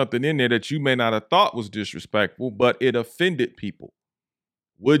slid something in there that you may not have thought was disrespectful, but it offended people.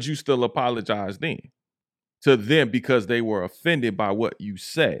 Would you still apologize then to them because they were offended by what you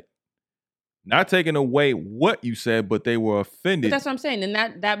said? Not taking away what you said, but they were But offended. that's what I'm saying. And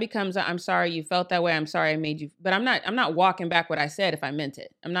that becomes I'm sorry you felt that way. I'm sorry I made you. But I'm not walking back what I said if I meant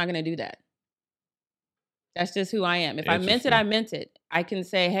it. I'm not going to do that. That's just who I am. If I meant it, I meant it. I can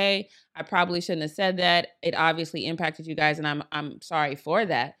say, hey, I probably shouldn't have said that. It obviously impacted you guys, and I'm sorry for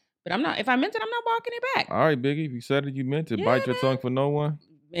that. But I'm not. If I meant it, I'm not walking it back. All right, Biggie, if you said it, you meant it. Yeah, Bite your man. tongue for no one.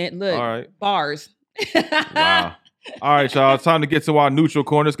 Man, look, All right. bars. Wow. All right, y'all. It's time to get to our neutral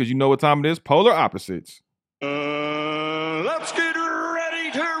corners because you know what time it is. Polar opposites. Let's get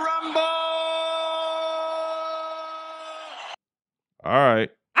ready to rumble. All right.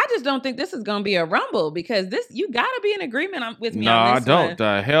 I just don't think this is going to be a rumble because you got to be in agreement with me No, on I this don't. one.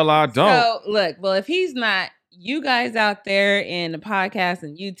 The hell I don't. So, look, well, if he's not, you guys out there in the podcast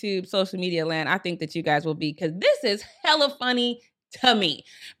and YouTube, social media land, I think that you guys will be, because this is hella funny to me.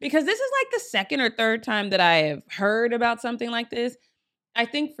 Because this is like the second or third time that I have heard about something like this. I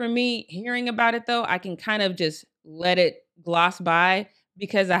think for me, hearing about it, though, I can kind of just let it gloss by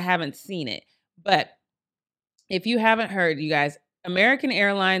because I haven't seen it. But if you haven't heard, you guys, American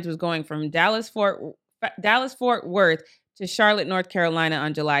Airlines was going from Dallas Fort Worth to Charlotte, North Carolina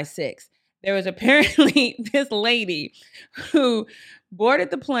on July 6th. There was apparently this lady who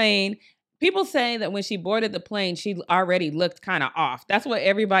boarded the plane. People say that when she boarded the plane, she already looked kind of off. That's what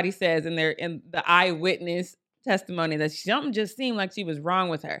everybody says in the eyewitness testimony, that something just seemed like she was wrong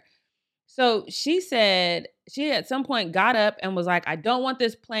with her. So she said she at some point got up and was like, I don't want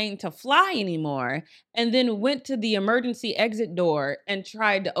this plane to fly anymore. And then went to the emergency exit door and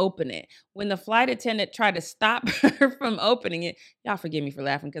tried to open it. When the flight attendant tried to stop her from opening it, y'all forgive me for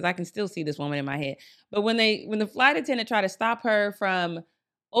laughing because I can still see this woman in my head. But when the flight attendant tried to stop her from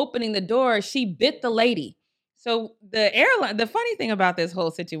opening the door, she bit the lady. So the funny thing about this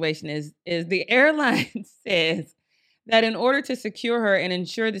whole situation is the airline says that in order to secure her and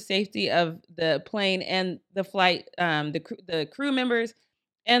ensure the safety of the plane and the flight, the crew members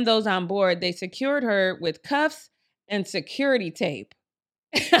and those on board, they secured her with cuffs and security tape.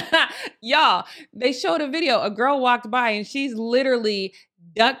 Y'all, they showed a video. A girl walked by and she's literally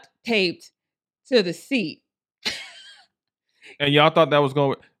duct taped to the seat. And y'all thought that was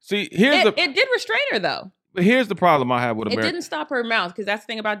going to... See, it did restrain her, though. But here's the problem I have with America. It didn't stop her mouth, because that's the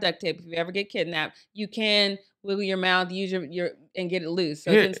thing about duct tape. If you ever get kidnapped, you can wiggle your mouth, use your and get it loose.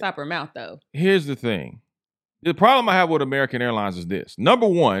 So it didn't stop her mouth, though. Here's the thing. The problem I have with American Airlines is this. Number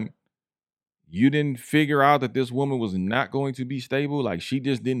one, you didn't figure out that this woman was not going to be stable. Like, she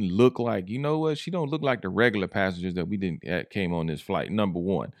just didn't look like, you know what? She don't look like the regular passengers that came on this flight. Number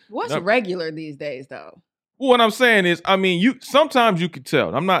one. What's regular these days, though? Well, what I'm saying is, I mean, sometimes you can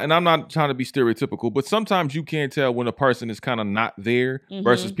tell. I'm not trying to be stereotypical, but sometimes you can tell when a person is kind of not there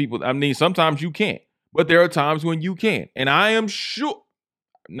versus people. I mean, sometimes you can't, but there are times when you can. And I am sure,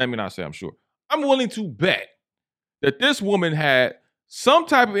 let me not say I'm sure, I'm willing to bet that this woman had some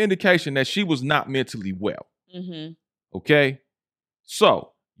type of indication that she was not mentally well. Mm-hmm. Okay?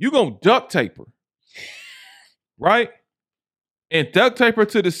 So, you're going to duct tape her, right? And duct tape her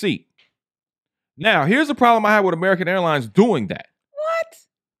to the seat. Now, here's the problem I have with American Airlines doing that. What?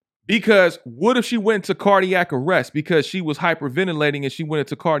 Because what if she went into cardiac arrest because she was hyperventilating and she went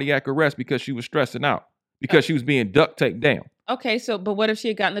into cardiac arrest because she was stressing out, because she was being duct taped down? Okay, but what if she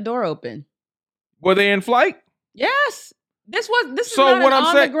had gotten the door open? Were they in flight? Yes. This is so not what an I'm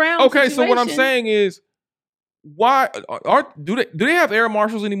on saying, the ground okay, situation. so what I'm saying is, why do they have air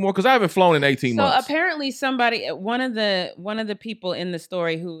marshals anymore? Because I haven't flown in 18 months. So apparently somebody, one of the people in the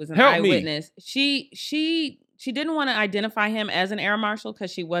story who was an eyewitness, she didn't want to identify him as an air marshal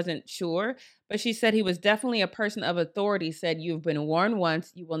because she wasn't sure, but she said he was definitely a person of authority, said, you've been warned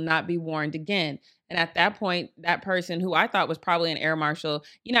once, you will not be warned again. And at that point, that person, who I thought was probably an air marshal,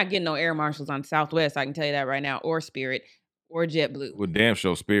 you're not getting no air marshals on Southwest, I can tell you that right now, or Spirit, or JetBlue. Well, damn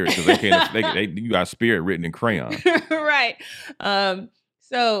show Spirit, because they can't. you got Spirit written in crayon. Right.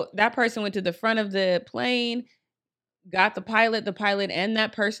 So that person went to the front of the plane, got the pilot and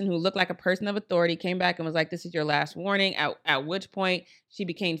that person who looked like a person of authority came back and was like, this is your last warning. At which point she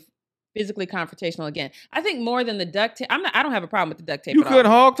became physically confrontational again. I think more than the duct tape. I don't have a problem with the duct tape. You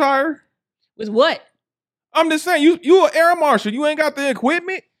couldn't hog tie her? With what? I'm just saying, you an air marshal. You ain't got the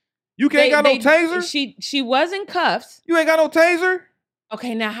equipment. You ain't got no taser. She was in cuffs. You ain't got no taser.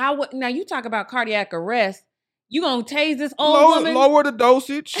 Okay, now you talk about cardiac arrest. You gonna tase this old woman? Lower the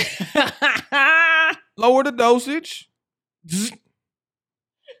dosage. Lower the dosage.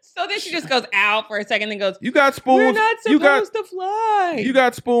 So then she just goes out for a second and goes, you got spoons. We're not supposed to fly. You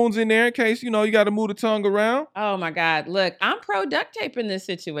got spoons in there in case, you got to move the tongue around. Oh my God. Look, I'm pro duct tape in this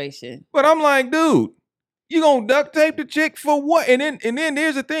situation. But I'm like, dude, you gonna duct tape the chick for what? And then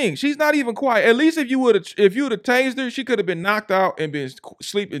there's the thing. She's not even quiet. At least if you would have tased her, she could have been knocked out and been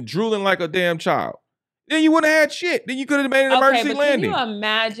sleeping, drooling like a damn child. Then you wouldn't have had shit. Then you could have made an emergency landing. Can you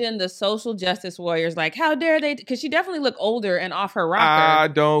imagine the social justice warriors? Like, how dare they? Because she definitely looked older and off her rocker. I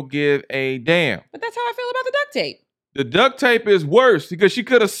don't give a damn. But that's how I feel about the duct tape. The duct tape is worse because she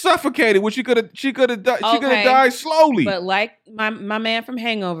could have suffocated. She could have died slowly. But like my man from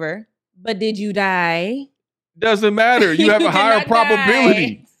Hangover. But did you die? Doesn't matter. You have a higher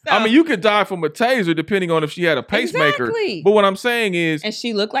probability. So, I mean, you could die from a taser depending on if she had a pacemaker. Exactly. But what I'm saying is, and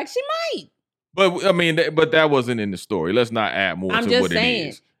she looked like she might. But I mean, that wasn't in the story. Let's not add more to what it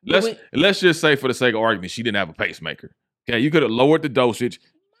is. Let's just say, for the sake of argument, she didn't have a pacemaker. Okay, you could have lowered the dosage,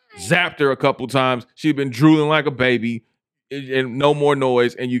 zapped her a couple times. She'd been drooling like a baby, and no more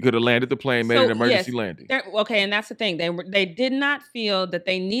noise, and you could have landed the plane, made an emergency landing. Okay, and that's the thing. They did not feel that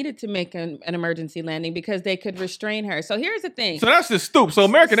they needed to make an emergency landing because they could restrain her. So here's the thing. So that's just stupid. So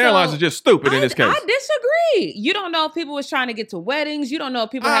American Airlines is just stupid in this case. I disagree. You don't know if people was trying to get to weddings. You don't know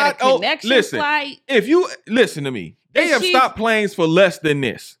if people had a connection flight. If you listen to me, they have stopped planes for less than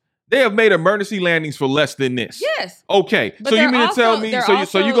this. They have made emergency landings for less than this. Yes. Okay. But so you mean to tell me?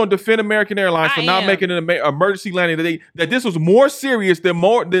 So you're going to defend American Airlines for not making an emergency landing? That this was more serious than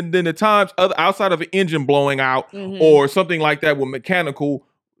the times outside of an engine blowing out or something like that with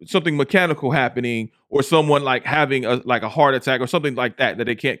something mechanical happening or someone like having a heart attack or something like that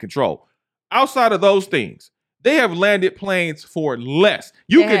they can't control. Outside of those things, they have landed planes for less.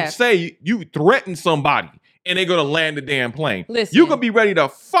 You can say you threaten somebody and they're gonna land the damn plane. Listen, you could be ready to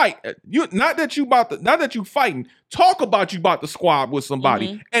fight. Not that you fighting. Talk about you about to squad with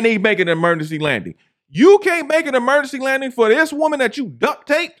somebody, and they make an emergency landing. You can't make an emergency landing for this woman that you duct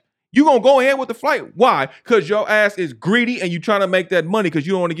taped. You gonna go ahead with the flight? Why? Because your ass is greedy and you trying to make that money because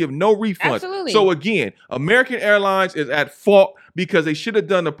you don't want to give no refunds. Absolutely. So again, American Airlines is at fault because they should have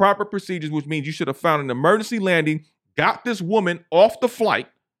done the proper procedures, which means you should have found an emergency landing, got this woman off the flight.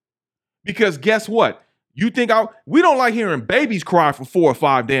 Because guess what? You think we don't like hearing babies cry for 4 or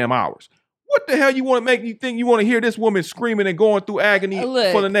 5 damn hours. What the hell you want to make you think you want to hear this woman screaming and going through agony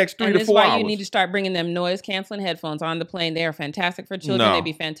for the next 3 to 4 hours? And this is why you need to start bringing them noise-canceling headphones on the plane. They are fantastic for children. No, they'd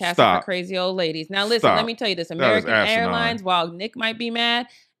be fantastic for crazy old ladies. Now, listen, let me tell you this. American Airlines, while Nick might be mad,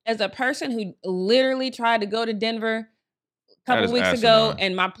 as a person who literally tried to go to Denver a couple weeks ago,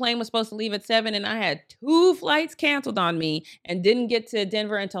 and my plane was supposed to leave at 7, and I had 2 flights canceled on me and didn't get to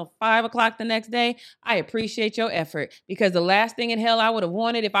Denver until 5 o'clock the next day. I appreciate your effort because the last thing in hell I would have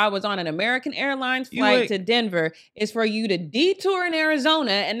wanted if I was on an American Airlines flight to Denver is for you to detour in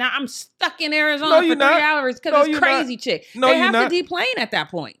Arizona, and now I'm stuck in Arizona for 3 hours because it's crazy chick. They have to deplane at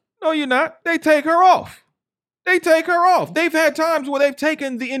that point. No, you're not. They take her off. They've had times where they've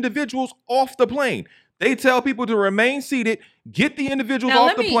taken the individuals off the plane. They tell people to remain seated, get the individuals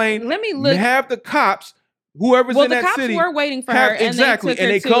off the plane. Let me look. Have the cops, whoever's in that city. Well, the cops were waiting for her, exactly,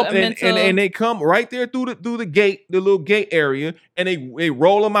 and they come right there through the gate, the little gate area, and they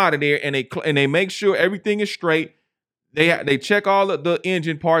roll them out of there, and they make sure everything is straight. They check all of the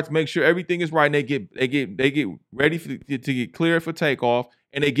engine parts, make sure everything is right, and they get ready to get cleared for takeoff,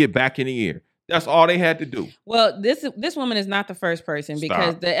 and they get back in the air. That's all they had to do. Well, this woman is not the first person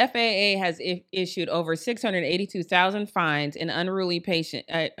because the FAA has issued over 682,000 fines in unruly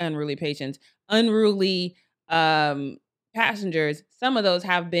passengers. Some of those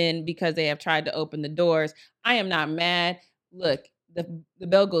have been because they have tried to open the doors. I am not mad. Look, the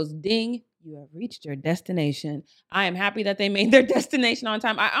bell goes ding. You have reached your destination. I am happy that they made their destination on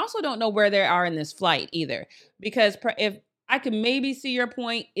time. I also don't know where they are in this flight either, because if I could maybe see your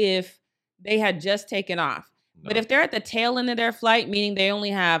point if they had just taken off. No. But if they're at the tail end of their flight, meaning they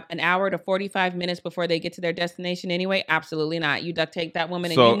only have an hour to 45 minutes before they get to their destination anyway, absolutely not. You duct tape that woman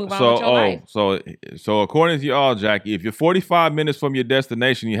and you move on with your life. So according to y'all, Jackie, if you're 45 minutes from your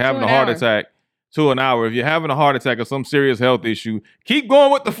destination, you're having a heart attack to an hour. If you're having a heart attack or some serious health issue, keep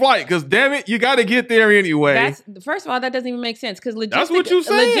going with the flight because damn it, you got to get there anyway. First of all, that doesn't even make sense because that's what you're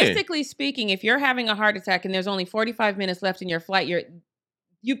saying. Logistically speaking, if you're having a heart attack and there's only 45 minutes left in your flight,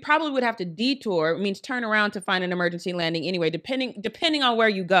 you probably would have to detour, it means turn around to find an emergency landing anyway, depending on where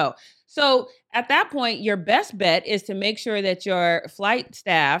you go. So at that point, your best bet is to make sure that your flight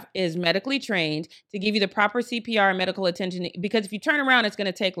staff is medically trained to give you the proper CPR and medical attention, because if you turn around, it's going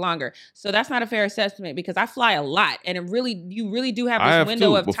to take longer. So that's not a fair assessment, because I fly a lot, and you really do have this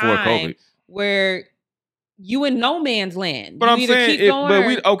window of time where you in no man's land. But you I'm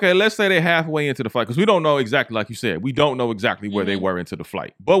saying, okay, let's say they're halfway into the flight, because we don't know exactly, like you said, we don't know exactly where they were into the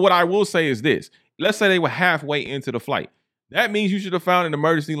flight. But what I will say is this: let's say they were halfway into the flight. That means you should have found an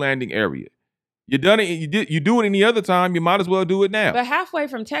emergency landing area. You done it. You do it any other time. You might as well do it now. But halfway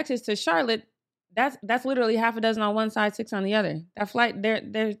from Texas to Charlotte, that's literally half a dozen on one side, 6 on the other. That flight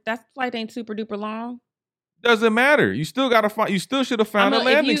that flight ain't super duper long. Doesn't matter. You still gotta find. You still should have found a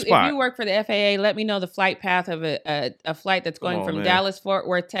landing spot. If you work for the FAA, let me know the flight path of a flight that's going from Dallas, Fort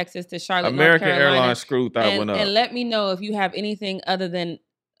Worth, Texas to Charlotte, American North Carolina. Airlines screwed that one up. And let me know if you have anything other than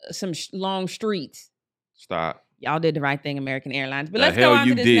some long streets. Stop. Y'all did the right thing, American Airlines. But let's go on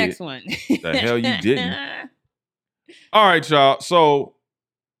to this next one. The hell you didn't. All right, y'all. So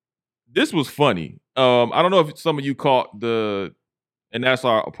this was funny. I don't know if some of you caught and that's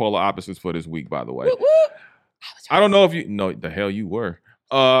our polar opposites for this week, by the way. Whoop, whoop. I don't know if you know the hell you were.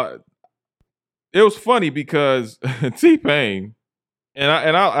 It was funny because T-Pain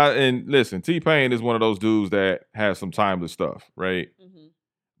and listen, T-Pain is one of those dudes that has some timeless stuff, right? Mm-hmm.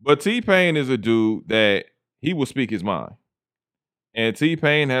 But T-Pain is a dude that he will speak his mind. And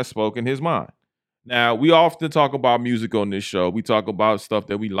T-Pain has spoken his mind. Now, we often talk about music on this show. We talk about stuff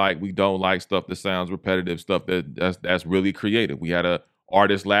that we like, we don't like, stuff that sounds repetitive, stuff that's really creative. We had an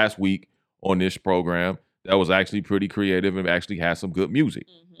artist last week on this program that was actually pretty creative and actually has some good music.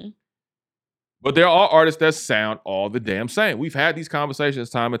 Mm-hmm. But there are artists that sound all the damn same. We've had these conversations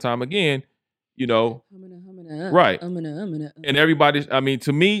time and time again, you know. Right. And everybody, I mean,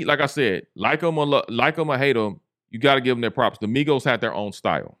 to me, like I said, like them or hate them, you got to give them their props. The Migos had their own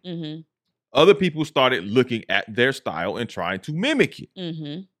style. Mm-hmm. Other people started looking at their style and trying to mimic it.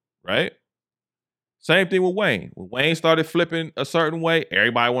 Mm-hmm. Right? Same thing with Wayne. When Wayne started flipping a certain way,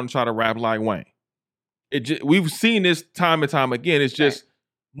 everybody want to try to rap like Wayne. We've seen this time and time again. It's just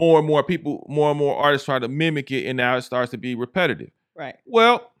more and more people, more and more artists try to mimic it, and now it starts to be repetitive. Right.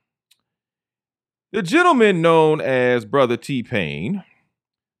 Well, the gentleman known as Brother T-Pain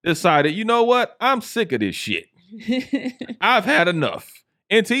decided, you know what? I'm sick of this shit. I've had enough.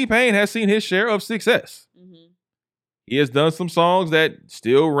 And T-Pain has seen his share of success. Mm-hmm. He has done some songs that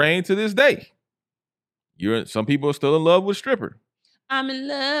still reign to this day. Some people are still in love with Stripper. I'm in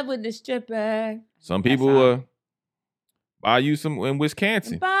love with the stripper. Some people buy you some in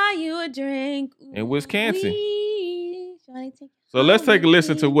Wisconsin. Buy you a drink. In Wisconsin. So let's take a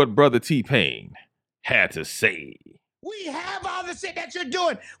listen to what Brother T-Pain had to say. We have all the shit that you're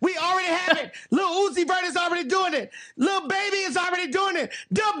doing. We already have it. Lil Uzi Vert is already doing it. Lil Baby is already doing it.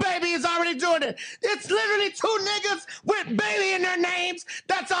 Dub Baby is already doing it. It's literally 2 niggas with baby in their names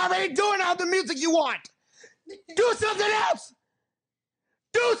that's already doing all the music you want. Do something else.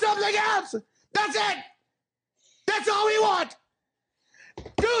 Do something else. That's it. That's all we want.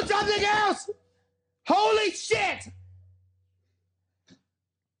 Do something else. Holy shit.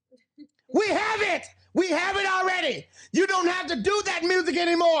 We have it. We have it already. You don't have to do that music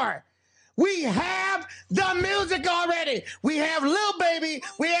anymore. We have the music already. We have Lil Baby.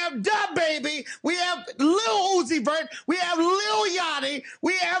 We have Dub Baby. We have Lil Uzi Vert. We have Lil Yachty.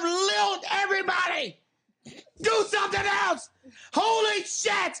 We have Lil everybody. Do something else. Holy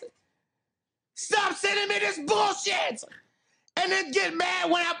shit. Stop sending me this bullshit. And then get mad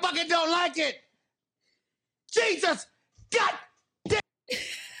when I fucking don't like it. Jesus. God damn.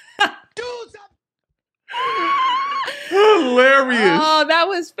 Do something. Hilarious. Oh, that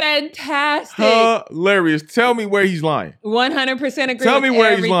was fantastic. Hilarious. Tell me where he's lying. 100% agree. Tell me with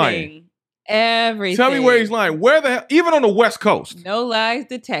where everything. he's lying. Everything. Tell me where he's lying. Where the hell? Even on the West Coast. No lies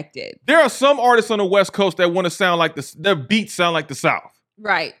detected. There are some artists on the West Coast that want to sound like their beats sound like the South.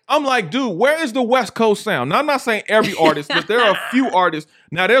 Right. I'm like, dude, where is the West Coast sound? Now, I'm not saying every artist, but there are a few artists.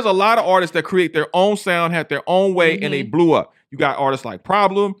 Now, there's a lot of artists that create their own sound, had their own way, and they blew up. You got artists like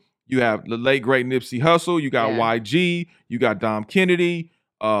Problem. You have the late, great Nipsey Hussle. You got YG. You got Dom Kennedy,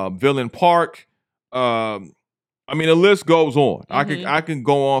 Villain Park. I mean, the list goes on. I can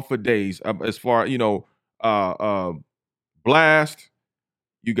go on for days as far, Blast.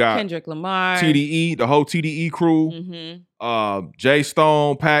 You got Kendrick Lamar, TDE, the whole TDE crew, Jay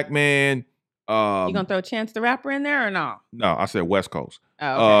Stone, Pac-Man. You gonna throw Chance the Rapper in there or no? No, I said West Coast.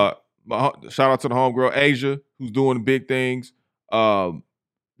 Oh, okay. Shout out to the homegirl Asia, who's doing the big things.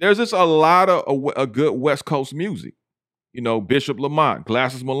 There's just a lot of a good West Coast music. Bishop Lamont,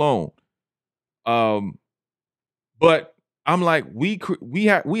 Glasses Malone. But I'm like, we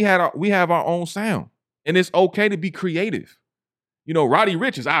have our own sound, and it's okay to be creative. Roddy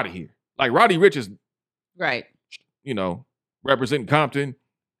Ricch is out of here. Like Roddy Ricch is right. Representing Compton,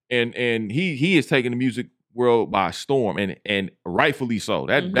 and he is taking the music world by storm, and rightfully so.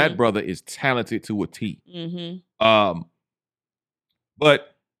 That brother is talented to a T. Mm-hmm.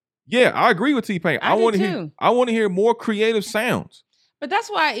 But yeah, I agree with T-Pain. I want to hear more creative sounds. But that's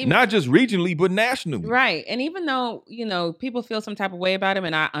why not just regionally, but nationally. Right. And even though, people feel some type of way about him,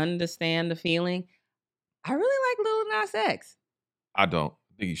 and I understand the feeling, I really like Lil Nas X. I don't.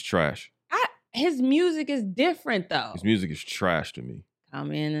 I think he's trash. His music is different, though. His music is trash to me.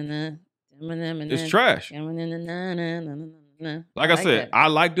 Come in and it's trash. Like I said, I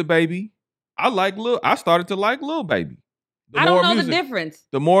like the baby. I started to like Lil Baby. I don't know the difference.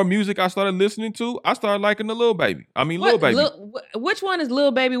 The more music I started listening to, I started liking the Lil Baby. Lil Baby. Which one is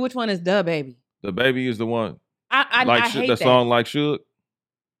Lil Baby? Which one is Da Baby? The Baby is the one. I hate that song like Shook.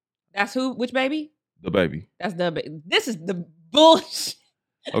 That's who? Which baby? The Baby. That's Da Baby. This is the bullshit.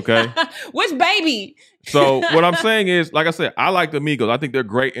 Okay. Which baby? So what I'm saying is, like I said, I like the Migos. I think they're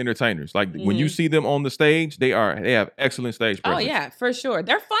great entertainers. Like when you see them on the stage, they have excellent stage presence. Oh yeah, for sure.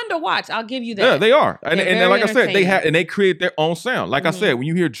 They're fun to watch. I'll give you that. Yeah, they are. And like I said, they create their own sound. Like I said, when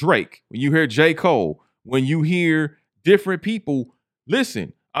you hear Drake, when you hear J. Cole, when you hear different people,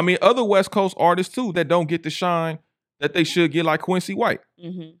 listen. Other West Coast artists too that don't get the shine that they should get, like Quincy White.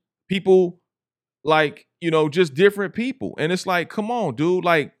 Mm-hmm. People like, just different people. And it's like, come on, dude.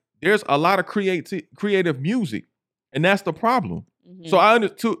 Like, there's a lot of creative music, and that's the problem.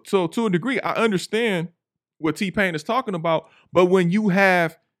 Mm-hmm. So to a degree, I understand what T-Pain is talking about. But when you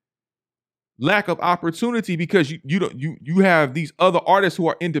have lack of opportunity because you have these other artists who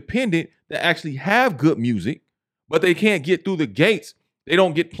are independent that actually have good music, but they can't get through the gates. They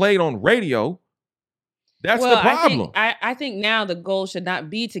don't get played on radio. That's the problem. I think now the goal should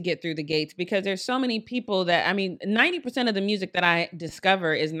not be to get through the gates, because there's so many people that, 90% of the music that I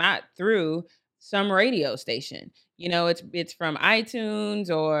discover is not through some radio station. It's from iTunes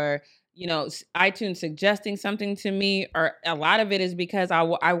or, iTunes suggesting something to me, or a lot of it is because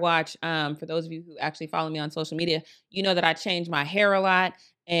I watch, for those of you who actually follow me on social media, that I change my hair a lot.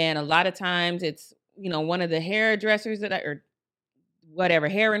 And a lot of times it's, one of the hairdressers or whatever,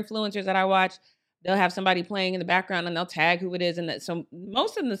 hair influencers that I watch, they'll have somebody playing in the background and they'll tag who it is. And so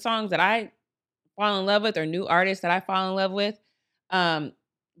most of the songs that I fall in love with, or new artists that I fall in love with,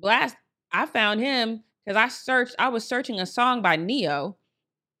 Blast, I found him because I was searching a song by Neo,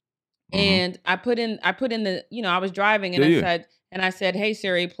 and I put in the, I was driving and I said, hey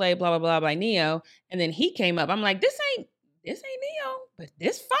Siri, play blah, blah, blah by Neo. And then he came up. I'm like, this ain't Neo, but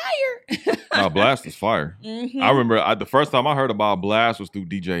this fire. No, Blast is fire. Mm-hmm. I remember the first time I heard about Blast was through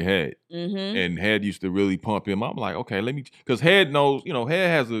DJ Head. Mm-hmm. And Head used to really pump him. I'm like, okay, because Head knows, Head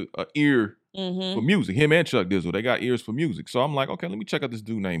has a ear for music. Him and Chuck Dizzle, they got ears for music. So I'm like, okay, let me check out this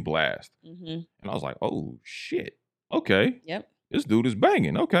dude named Blast. Mm-hmm. And I was like, oh shit. Okay. Yep. This dude is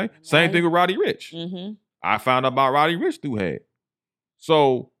banging. Okay. Right. Same thing with Roddy Ricch. Mm-hmm. I found out about Roddy Ricch through Head.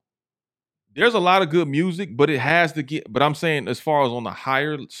 So there's a lot of good music, but it has to get, but I'm saying as far as on the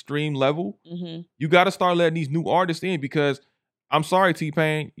higher stream level, you got to start letting these new artists in, because I'm sorry,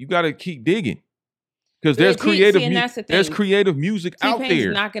 T-Pain, you got to keep digging. Because there's creative music out there.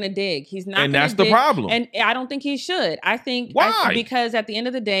 T-Pain's not going to dig. He's not going to dig. And that's the problem. And I don't think he should. I think why? Because at the end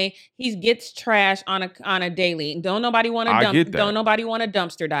of the day, he gets trash on a daily. Don't nobody want to dump. Don't nobody want to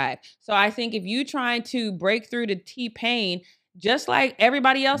dumpster dive. So I think if you trying to break through to T-Pain, just like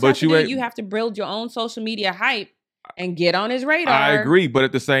everybody else has to do, you have to build your own social media hype and get on his radar. I agree, but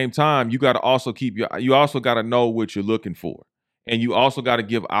at the same time, you got to also you also got to know what you're looking for. And you also got to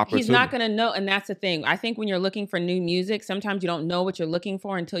give opportunity. He's not going to know. And that's the thing. I think when you're looking for new music, sometimes you don't know what you're looking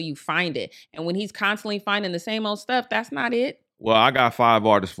for until you find it. And when he's constantly finding the same old stuff, that's not it. Well, I got 5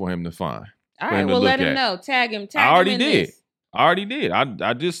 artists for him to find. All right, well, let him know. Tag him. I already did.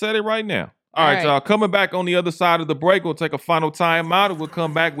 I just said it right now. All right, y'all. Coming back on the other side of the break, we'll take a final time out, and we'll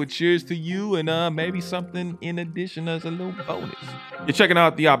come back with cheers to you and maybe something in addition as a little bonus. You're checking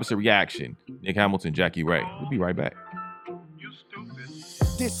out The Opposite Reaction. Nick Hamilton, Jackie Rae. We'll be right back.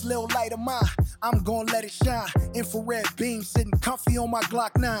 This little light of mine, I'm gonna let it shine. Infrared beam sitting comfy on my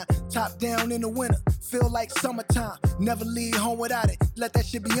Glock 9. Top down in the winter, feel like summertime. Never leave home without it, let that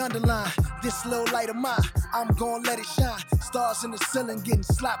shit be underlined. This little light of mine, I'm gonna let it shine. Stars in the ceiling getting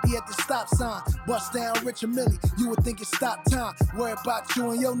sloppy at the stop sign. Bust down Rich and Millie, you would think it's stop time. Worry about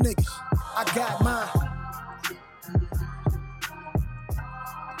you and your niggas, I got mine.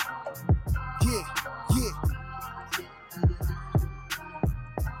 Yeah.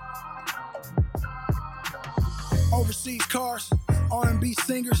 overseas cars, R&B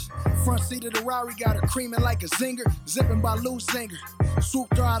singers. Front seat of the Rari got her creaming like a zinger. Zipping by Lou Singer.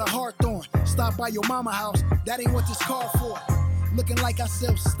 Swooped her out of Hawthorne. Stop by your mama house. That ain't what this car for. Looking like I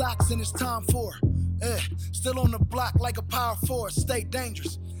sell stocks and it's time for. Still on the block like a power force. Stay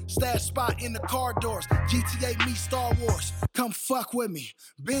dangerous. Stash spot in the car doors. GTA me Star Wars. Come fuck with me.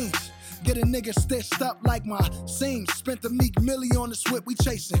 Beans. Get a nigga stitched up like my seams. Spent a meek milli on the whip. We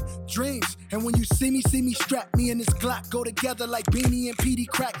chasing dreams. And when you see me strap. Me and this Glock go together like Beanie and PD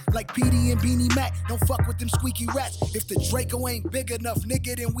crack. Like PD and Beanie Mac. Don't fuck with them squeaky rats. If the Draco ain't big enough,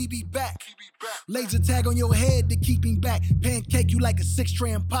 nigga, then we be back. Laser tag on your head to keep him back. Pancake you like a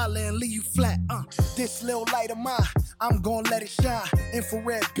 6-tray Impala and leave you flat. This little light of mine, I'm gon' let it shine.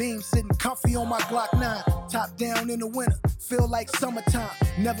 Infrared beam sitting comfy on my Glock 9. Top down in the winter, feel like summertime.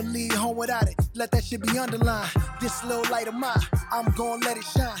 Never leave home without it, let that shit be underlined. This little light of mine, I'm gon' let it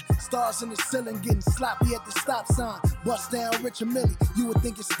shine. Stars in the ceiling getting sloppy at the stop sign. Bust down Rich and Millie, you would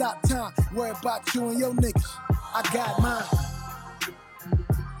think it's stop time. Worry about you and your niggas, I got mine.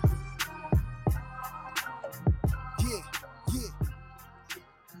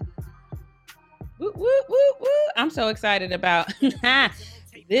 Woo, woo, woo, woo. I'm so excited about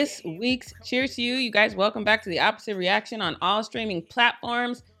this week's Cheers to You. You guys, welcome back to The Opposite Reaction on all streaming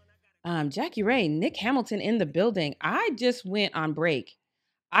platforms. Jackie Rae, Nick Hamilton in the building. I just went on break.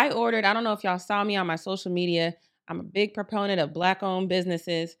 I don't know if y'all saw me on my social media. I'm a big proponent of Black-owned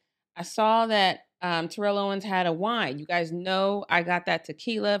businesses. I saw that Terrell Owens had a wine. You guys know I got that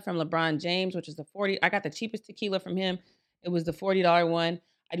tequila from LeBron James, which is I got the cheapest tequila from him. It was the $40 one.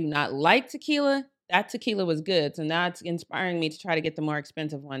 I do not like tequila. That tequila was good. So now it's inspiring me to try to get the more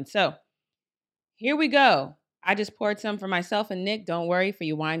expensive one. So here we go. I just poured some for myself and Nick. Don't worry, for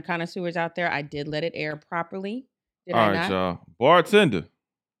you wine connoisseurs out there, I did let it air properly. Did I not? All right, y'all. Bartender,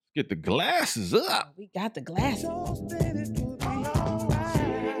 get the glasses up. We got the glasses.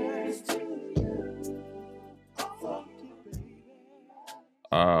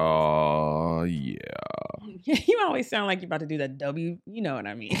 Yeah. You always sound like you're about to do that W. You know what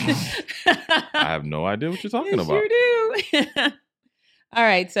I mean. I have no idea what you're talking about. You do. All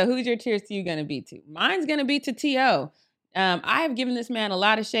right. So who's your cheers to you going to be to? Mine's going to be to T.O. I have given this man a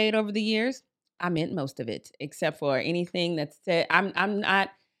lot of shade over the years. I meant most of it, except for anything that's said. I'm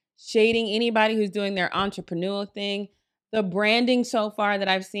not shading anybody who's doing their entrepreneurial thing. The branding so far that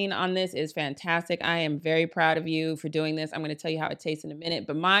I've seen on this is fantastic. I am very proud of you for doing this. I'm going to tell you how it tastes in a minute,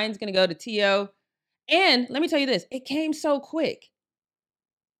 but mine's going to go to T.O. And let me tell you this, it came so quick.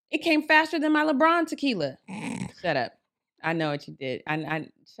 It came faster than my LeBron tequila. Shut up. I know what you did. I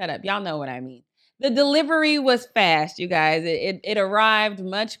shut up. Y'all know what I mean. The delivery was fast, you guys. It arrived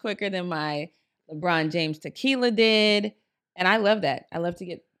much quicker than my LeBron James tequila did. And I love that. I love to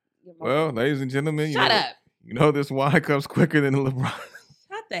get well, ladies and gentlemen. Shut up. You know this wine comes quicker than LeBron.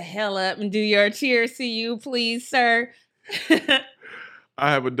 Shut the hell up and do your cheers to you, please, sir.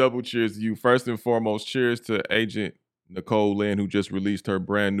 I have a double cheers to you. First and foremost, cheers to Agent Nicole Lynn, who just released her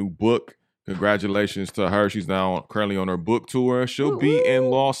brand new book. Congratulations to her. She's now currently on her book tour. She'll be in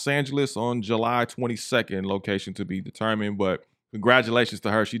Los Angeles on July 22nd, location to be determined. But congratulations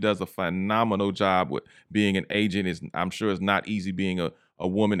to her. She does a phenomenal job with being an agent. I'm sure it's not easy being a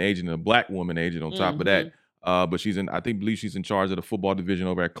woman agent and a Black woman agent on top of that. But I believe she's in charge of the football division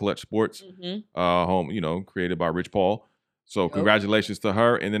over at Clutch Sports, home, created by Rich Paul. So congratulations to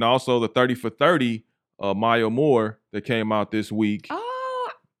her. And then also the 30 for 30, Maya Moore, that came out this week. Oh.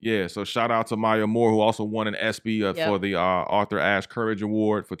 Yeah, so shout out to Maya Moore, who also won an ESPY for the Arthur Ashe Courage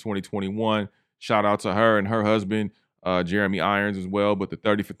Award for 2021. Shout out to her and her husband, Jeremy Irons, as well. But the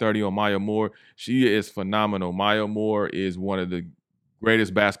 30 for 30 on Maya Moore, she is phenomenal. Maya Moore is one of the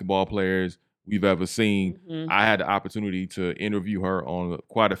greatest basketball players we've ever seen. I had the opportunity to interview her on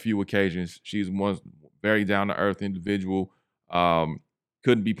quite a few occasions. She's one very down-to-earth individual.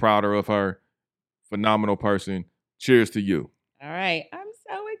 Couldn't be prouder of her. Phenomenal person. Cheers to you. All right. I'm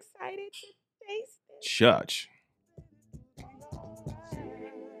so excited to taste it. Church.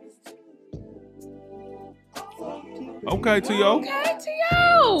 Okay, T.O. Okay,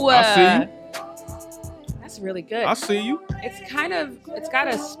 T.O. I see you. That's really good. I see you. It's got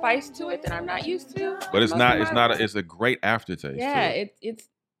a spice to it that I'm not used to. But it's a great aftertaste. Yeah, it's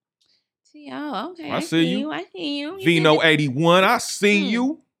T.O. Okay. I see you. I see you. Vino 81. I see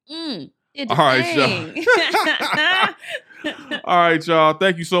you. All right, y'all. All right, y'all.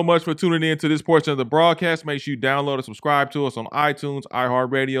 Thank you so much for tuning in to this portion of the broadcast. Make sure you download and subscribe to us on iTunes,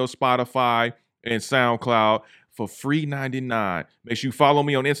 iHeartRadio, Spotify, and SoundCloud for free 99. Make sure you follow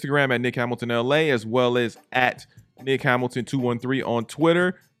me on Instagram at Nick Hamilton LA, as well as at Nick Hamilton 213 on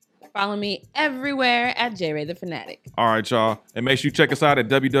Twitter. Follow me everywhere at JRae the Fanatic. All right, y'all. And make sure you check us out at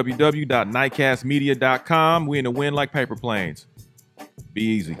www.nightcastmedia.com. We in the wind like paper planes. Be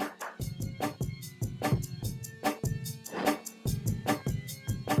easy.